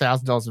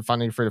 $600,000 in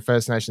funding through the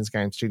First Nations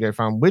Game Studio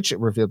Fund, which it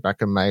revealed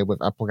back in May,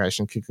 with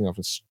application kicking off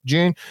in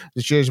June.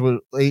 The studios will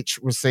each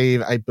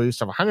receive a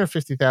boost of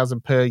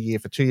 $150,000 per year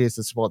for 2 years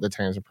to support their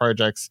teams and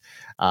projects,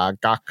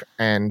 Guck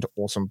and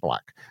Awesome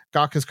Black.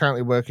 Guck is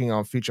currently working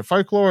on future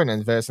folklore and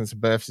adverse and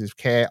subversive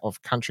care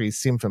of country's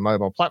sim for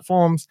mobile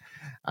platforms,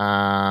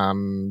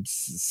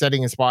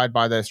 setting inspired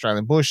by the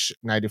Australian bush,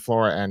 native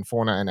flora and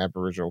fauna, and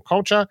Aboriginal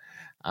culture.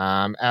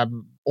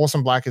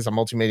 Awesome Black is a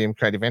multimedia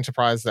creative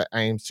enterprise that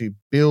aims to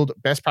build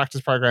best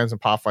practice programs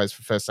and pathways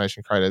for First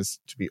Nation creators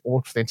to be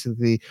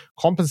authentically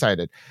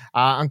compensated.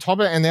 On top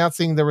of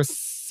announcing the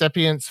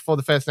recipients for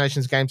the First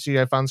Nations Game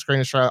Studio Fund,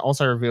 Screen Australia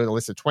also revealed a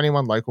list of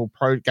 21 local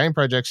game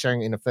projects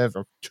sharing in a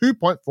further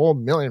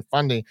 $2.4 million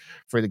funding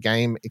through the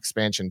Game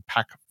Expansion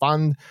Pack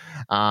Fund.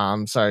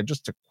 So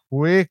just to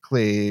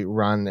quickly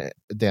run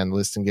down the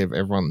list and give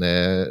everyone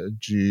their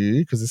due,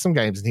 because there's some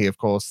games in here, of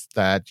course,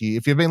 that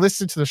if you've been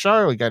listening to the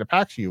show or you go to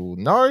PAX, you will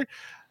know.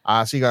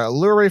 So you got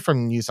Alluri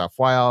from New South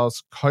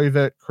Wales,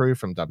 Covert Crew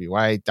from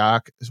WA,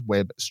 Dark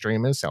Web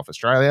Streamers, South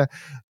Australia,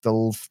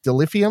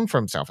 Delithium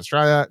from South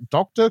Australia,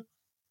 Dr.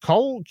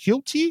 Cole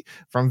Kilty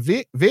from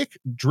Vic,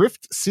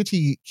 Drift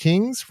City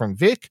Kings from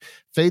Vic,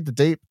 Feed the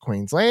Deep,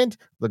 Queensland,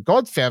 The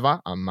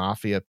Godfeather, a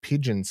Mafia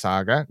Pigeon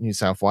Saga, New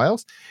South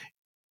Wales,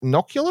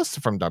 Inoculus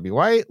from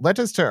WA,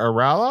 Letters to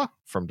Arala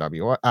from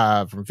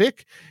from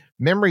Vic,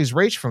 Memories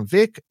Reach from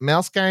Vic,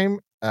 Mouse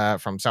Game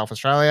from South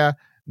Australia,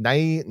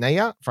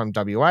 Naya from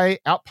WA,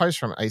 Outpost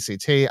from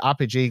ACT,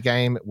 RPG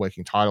Game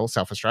Working Title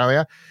South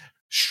Australia,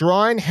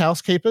 Shrine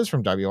Housekeepers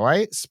from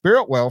WA,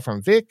 Spirit Well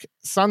from Vic,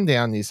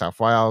 Sundown New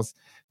South Wales,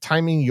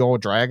 Taming Your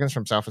Dragons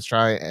from South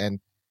Australia, and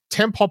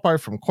Tempopo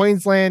from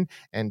Queensland,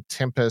 and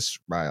Tempest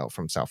Rail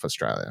from South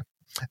Australia.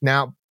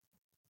 Now,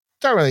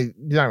 you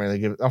don't really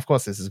give. Of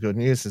course, this is good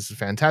news. This is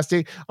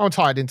fantastic. I'll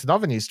tie it into the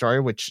other news story,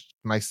 which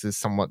makes this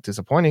somewhat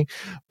disappointing.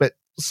 But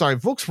so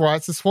Vooks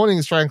writes, this morning, the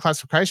Australian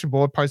Classification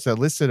Board posted a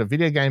list of a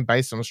video game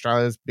based on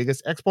Australia's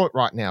biggest export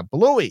right now,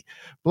 Bluey.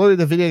 Bluey,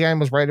 the video game,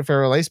 was rated for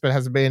release, but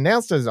hasn't been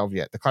announced as of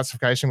yet. The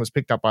classification was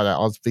picked up by the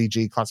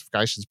OzVG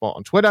classifications bot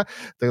on Twitter.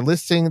 The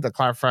listing, the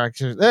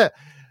classification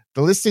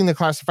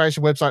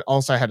website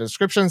also had a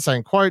description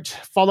saying, quote,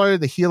 follow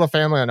the Healer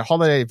family on a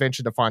holiday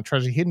adventure to find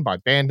treasure hidden by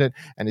Bandit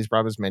and his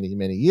brothers many,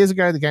 many years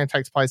ago. The game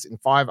takes place in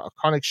 5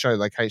 iconic show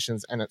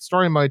locations, and its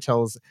story mode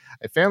tells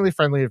a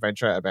family-friendly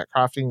adventure about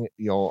creating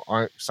your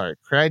own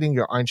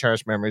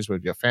cherished memories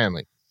with your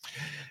family.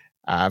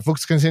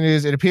 Vooks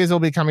continues, it appears it'll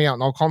be coming out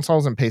on all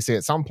consoles and PC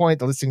at some point.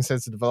 The listing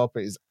says the developer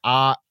is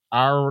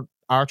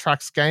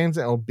R-Trax Games,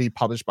 and it will be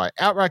published by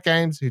Outright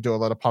Games, who do a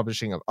lot of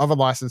publishing of other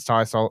licensed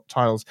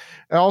titles.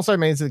 It also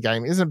means that the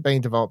game isn't being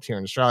developed here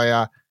in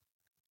Australia.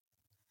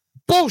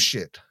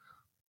 Bullshit.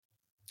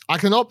 I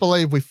cannot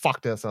believe we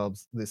fucked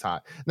ourselves this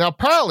hard. Now,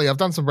 apparently, I've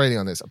done some reading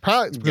on this.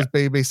 Apparently, it's because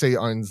BBC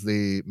owns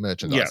the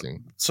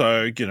merchandising. Yeah.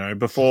 So,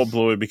 before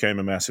Bluey became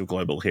a massive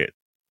global hit,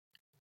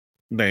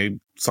 they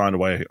signed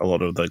away a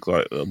lot of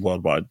the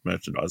worldwide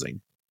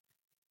merchandising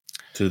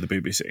to the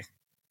BBC.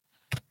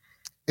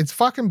 It's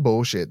fucking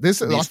bullshit. The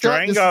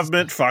Australian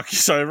government fuck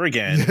us over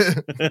again.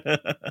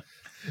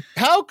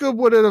 How good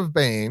would it have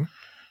been?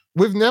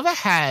 We've never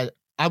had,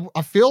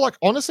 I feel like,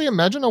 honestly,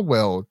 imagine a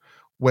world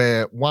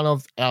where one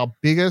of our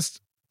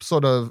biggest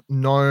sort of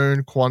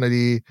known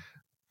quantity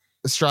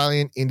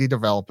Australian indie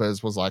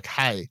developers was like,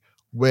 hey,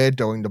 we're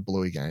doing the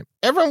Bluey game.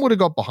 Everyone would have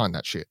got behind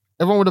that shit.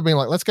 Everyone would have been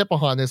like, let's get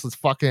behind this. Let's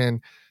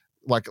fucking,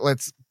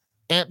 let's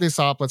amp this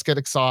up. Let's get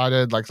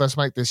excited. Let's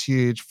make this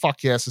huge.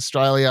 Fuck yes,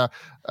 Australia,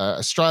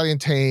 Australian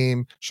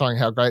team showing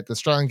how great the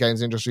Australian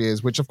games industry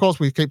is, which of course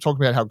we keep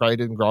talking about how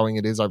great and growing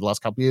it is over the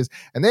last couple of years.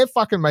 And they're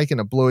fucking making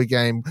a Bluey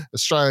game,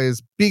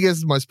 Australia's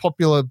biggest, most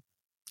popular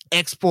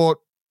export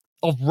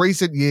of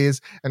recent years.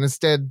 And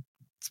instead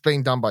it's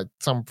being done by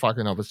some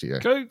fucking other studio.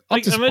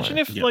 Imagine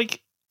if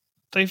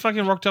they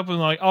fucking rocked up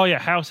and oh yeah,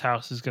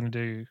 House is going to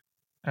do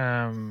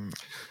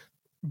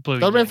Bluey.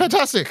 That'd been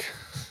fantastic.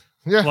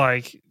 Yeah.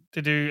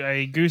 To do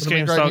a Goose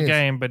Game style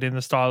game, but in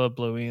the style of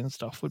Bluey and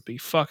stuff would be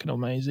fucking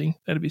amazing.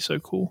 That'd be so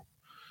cool.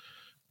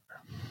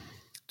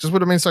 Just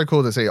would have been so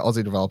cool to see an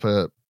Aussie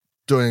developer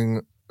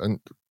doing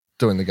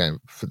the game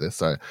for this.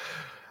 So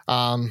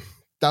that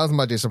was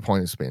my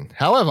disappointing spin.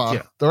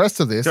 However, the rest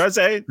of this... Can I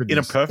say, in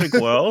a perfect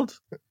world,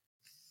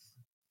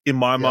 in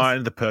my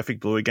mind, the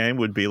perfect Bluey game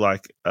would be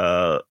what's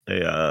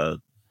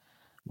the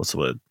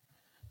word?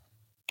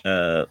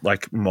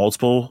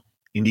 Multiple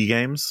indie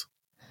games.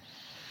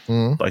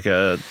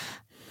 Inside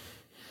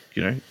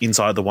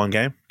the one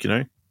game,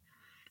 a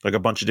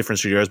bunch of different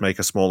studios make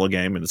a smaller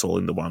game and it's all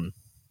in the one.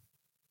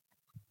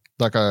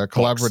 Like a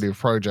collaborative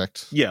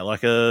project. Yeah,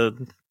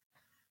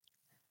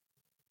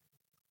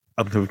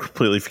 I'm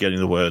completely forgetting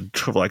the word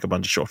of a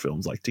bunch of short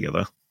films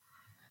together.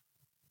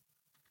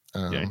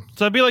 So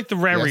it'd be like the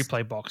Rare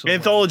Replay box.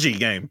 Anthology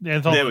game.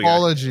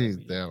 Anthology.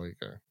 There we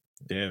go.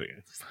 That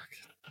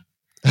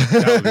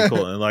would be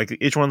cool. And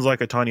each one's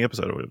a tiny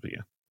episode or whatever,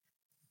 yeah.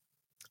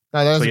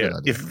 No, that's a good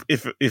idea.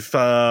 If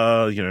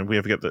we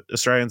ever get the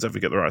Australians ever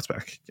get the rights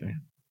back,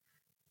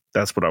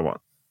 that's what I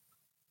want.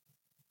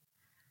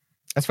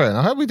 That's fair. And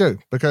I hope we do,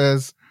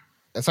 because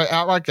so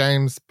Outright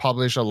Games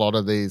publish a lot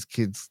of these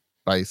kids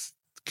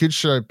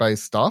show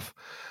based stuff,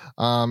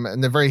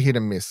 and they're very hit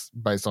and miss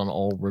based on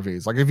all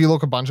reviews. Like if you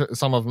look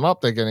some of them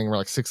up, they're getting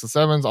like 6 or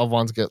 7s. Other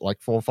ones get like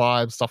 4 or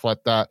 5, stuff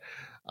like that.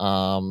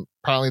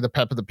 Apparently the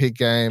Peppa the Pig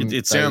game.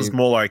 It sounds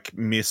more like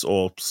miss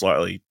or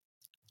slightly.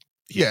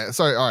 Yeah.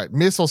 So all right,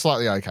 miss or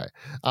slightly okay.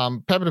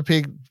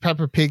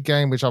 Peppa Pig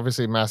game, which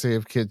obviously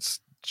massive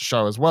kids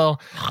show as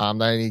well. They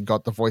only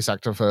got the voice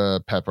actor for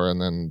Peppa, and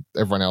then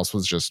everyone else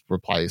was just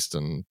replaced,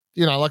 and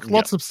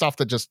lots of stuff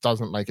that just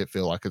doesn't make it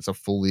feel like it's a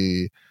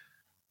fully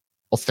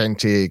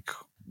authentic,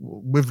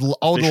 with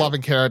all the love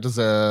and care it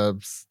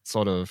deserves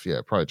sort of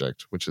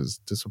project, which is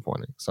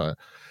disappointing. So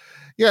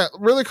yeah,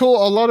 really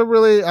cool. A lot of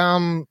really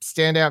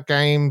standout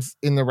games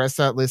in the rest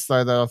of that list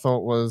though that I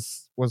thought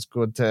was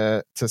good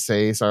to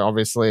see. So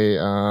obviously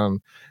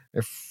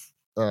if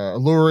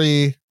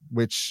Alluri,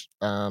 which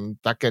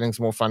that getting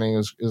some more funding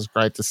is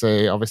great to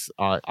see. Obviously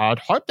I'd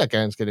hope that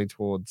game's getting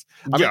towards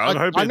I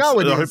hope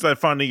that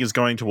funding is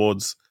going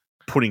towards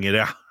putting it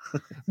out.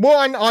 Well,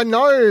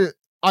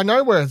 I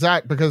know where it's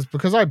at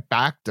because I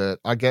backed it.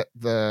 I get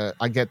their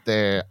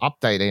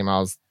update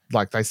emails,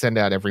 like they send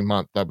out every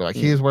month. They'll be like,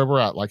 here's where we're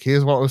at, like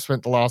here's what we've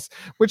spent the last,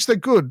 which they're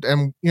good.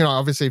 And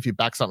obviously if you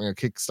back something on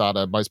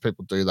Kickstarter, most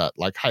people do that.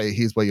 Like, hey,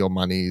 here's where your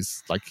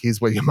money's, like here's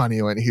where your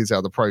money went, here's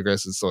how the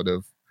progress is sort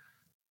of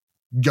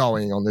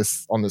going on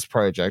this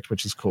project,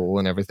 which is cool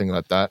and everything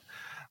like that.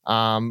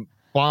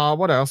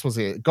 What else was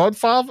it?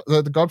 Godfather,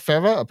 the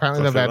Godfeather.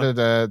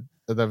 Apparently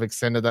they've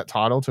extended that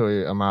title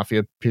to a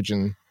Mafia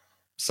Pigeon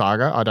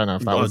saga. I don't know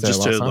if that was there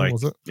last time.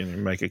 Was it?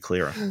 Make it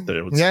clearer that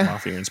it was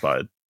Mafia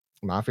inspired.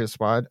 Mafia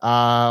inspired.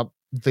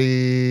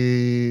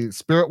 The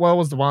Spirit Well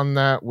was the one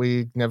that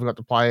we never got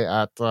to play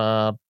at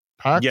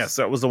PAX. Yes,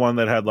 that was the one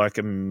that had like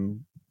a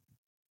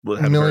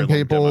million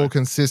people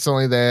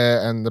consistently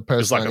there, and the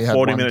person only had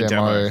 40-minute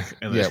demo.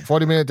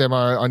 40-minute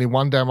demo, only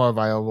one demo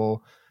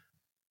available.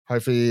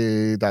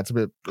 Hopefully that's a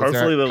bit.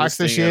 Hopefully they'll PAX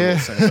this year.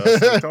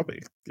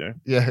 Topic. Yeah.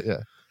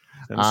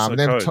 And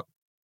then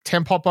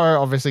Tempopo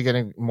obviously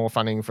getting more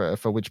funding for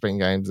Witchbane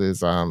Games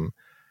is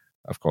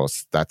of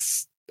course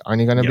that's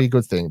only going to be a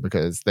good thing,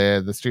 because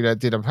they're the studio that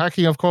did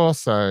Unpacking, of course,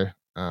 so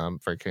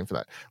very keen for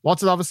that.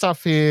 Lots of other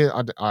stuff here.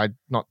 I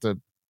not to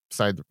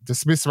say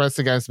dismiss the rest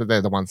of the games, but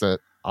they're the ones that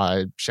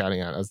I'm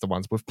shouting out as the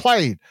ones we've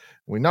played,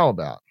 we know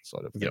about,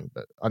 sort of thing.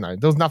 But I know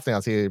there's nothing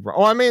else here.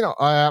 Oh, I mean,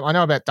 I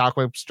know about Dark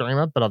Web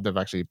Streamer, but I've never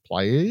actually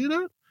played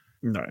it.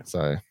 No.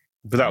 So,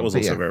 but that was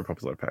also very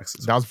popular at PAX.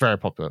 That was very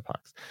popular at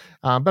PAX.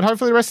 But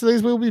hopefully the rest of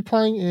these we'll be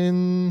playing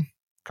in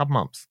a couple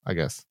months, I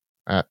guess,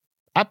 at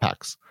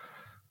PAX.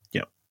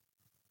 Yeah.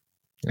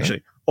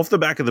 Actually, off the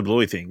back of the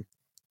Bluey thing,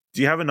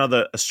 do you have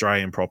another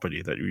Australian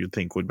property that you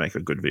think would make a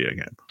good video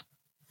game?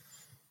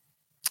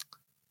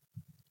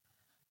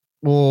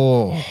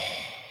 Oh,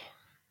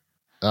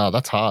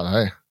 that's hard,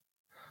 hey?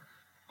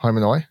 Home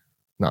and Away?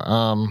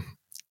 No.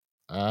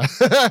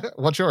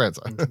 What's your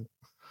answer?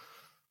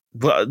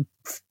 But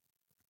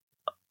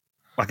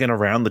like an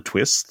around the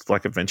twist,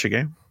 like adventure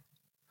game,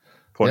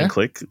 point and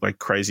click, like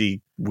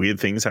crazy weird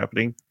things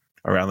happening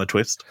around the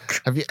twist.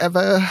 Have you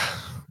ever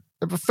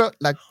felt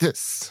like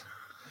this?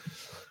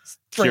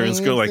 Kieran's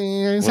go like,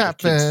 things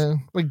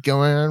happen. We're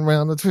going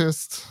around the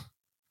twist.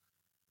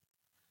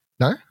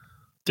 No.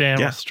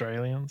 Damn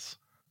Australians.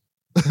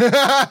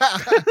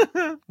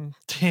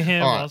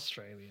 Damn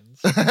Australians.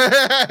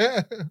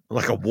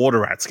 Like a water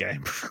rats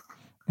game.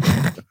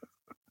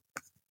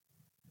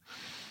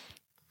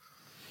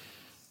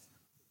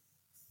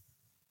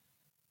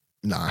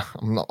 Nah,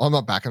 I'm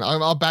not backing.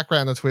 I'll back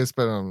around the twist,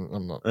 but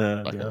I'm not.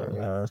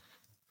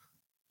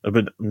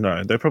 But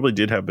no, they probably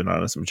did have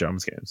Bananas and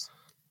Pajamas games.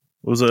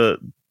 Give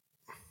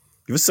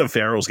us a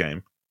Ferals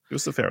game.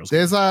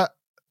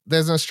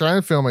 There's an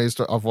Australian film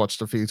I've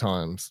watched a few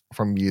times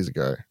from years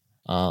ago.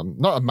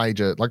 Not a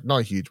major, like not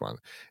a huge one.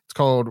 It's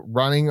called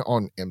Running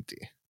on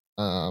Empty.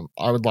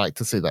 I would like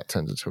to see that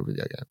turned into a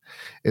video game.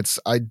 It's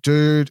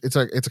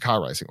a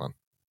car racing one.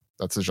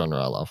 That's the genre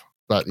I love.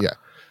 But yeah,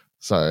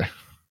 so.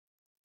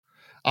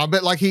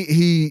 But like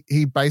he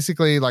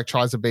basically like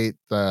tries to beat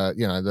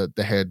the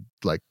head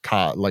like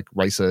car like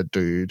racer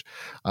dude,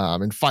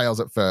 and fails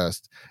at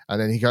first,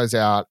 and then he goes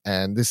out,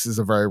 and this is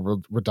a very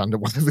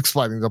redundant way of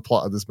explaining the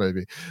plot of this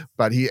movie,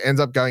 but he ends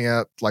up going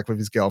out like with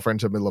his girlfriend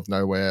to the middle of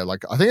nowhere,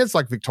 like I think it's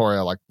like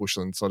Victoria, like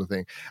bushland sort of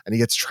thing, and he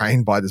gets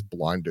trained by this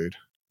blind dude.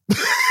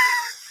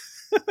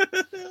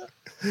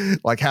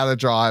 Like how to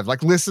drive,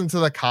 like listen to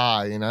the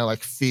car,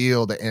 like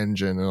feel the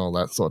engine and all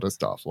that sort of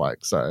stuff. Like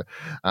so,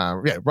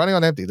 Running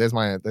on Empty. There's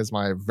my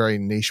very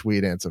niche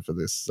weird answer for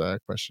this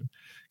question.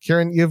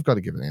 Kieran, you've got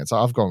to give an answer.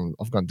 I've gone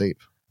deep.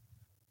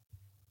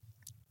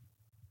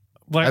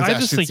 Like I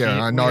just think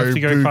I know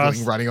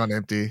Googling Running on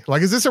Empty.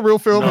 Like, is this a real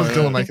film or is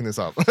Dylan making this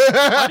up?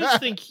 I just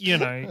think you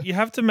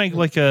have to make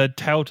like a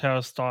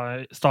Telltale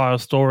style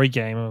story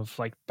game of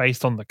like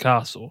based on the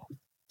castle.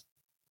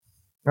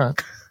 All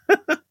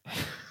right.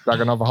 Dug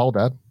another hole,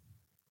 Dad.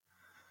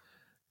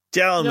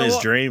 Tell him he's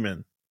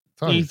dreaming.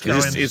 He's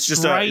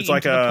it's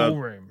like a pool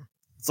room.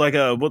 It's like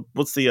a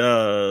what's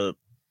the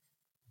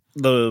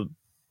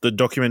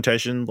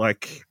documentation,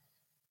 like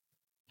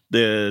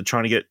they're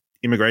trying to get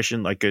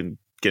immigration, like get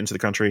into the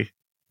country.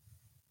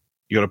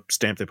 You got to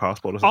stamp their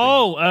passport or something.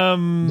 Oh,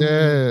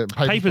 yeah,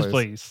 papers,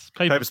 please.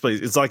 Papers,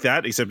 please. It's like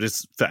that, except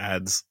it's for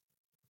ads.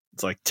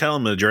 It's like, tell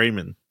them they're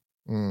dreaming.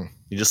 You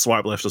just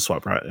swipe left or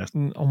swipe right.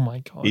 Oh my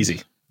god,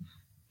 easy.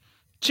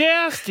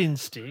 Just in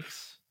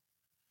sticks.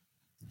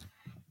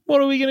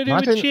 What are we going to do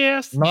with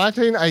just?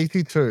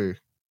 1982.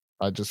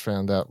 I just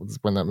found out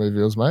when that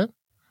movie was made.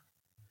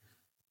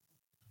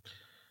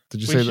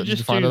 Did you see that? Did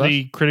you find it?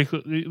 We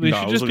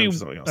should just do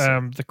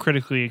the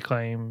critically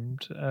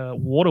acclaimed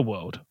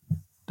Waterworld.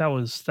 That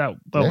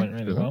went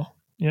really well.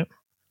 Yep.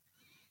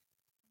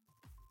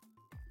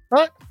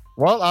 All right.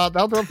 Well,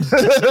 that'll do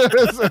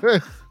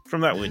it. From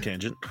that weird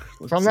tangent.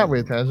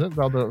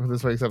 That'll do it for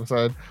this week's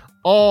episode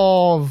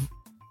of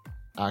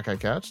Arcade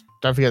Couch.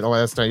 Don't forget to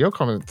let us know your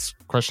comments,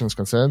 questions,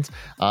 concerns,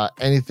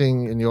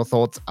 anything in your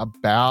thoughts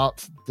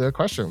about the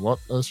question. What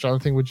Australian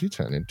thing would you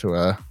turn into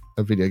a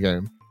video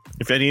game?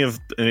 If any of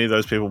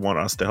those people want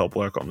us to help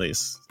work on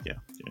these, yeah,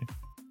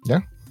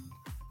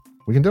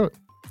 we can do it.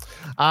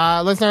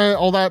 Let's know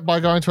all that by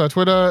going to our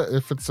Twitter.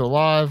 If it's still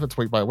live, it's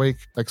week by week.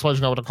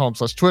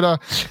 ExplosionNetwork.com/Twitter.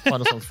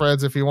 Find us on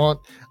Threads if you want.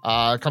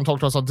 Come talk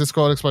to us on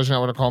Discord,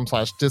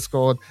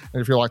 ExplosionNetwork.com/Discord.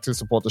 And if you'd like to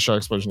support the show,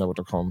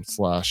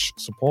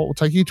 ExplosionNetwork.com/support will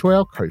take you to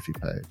our Ko-fi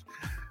page.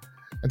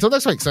 Until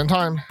next week, same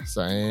time,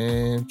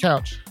 same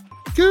couch.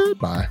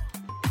 Goodbye.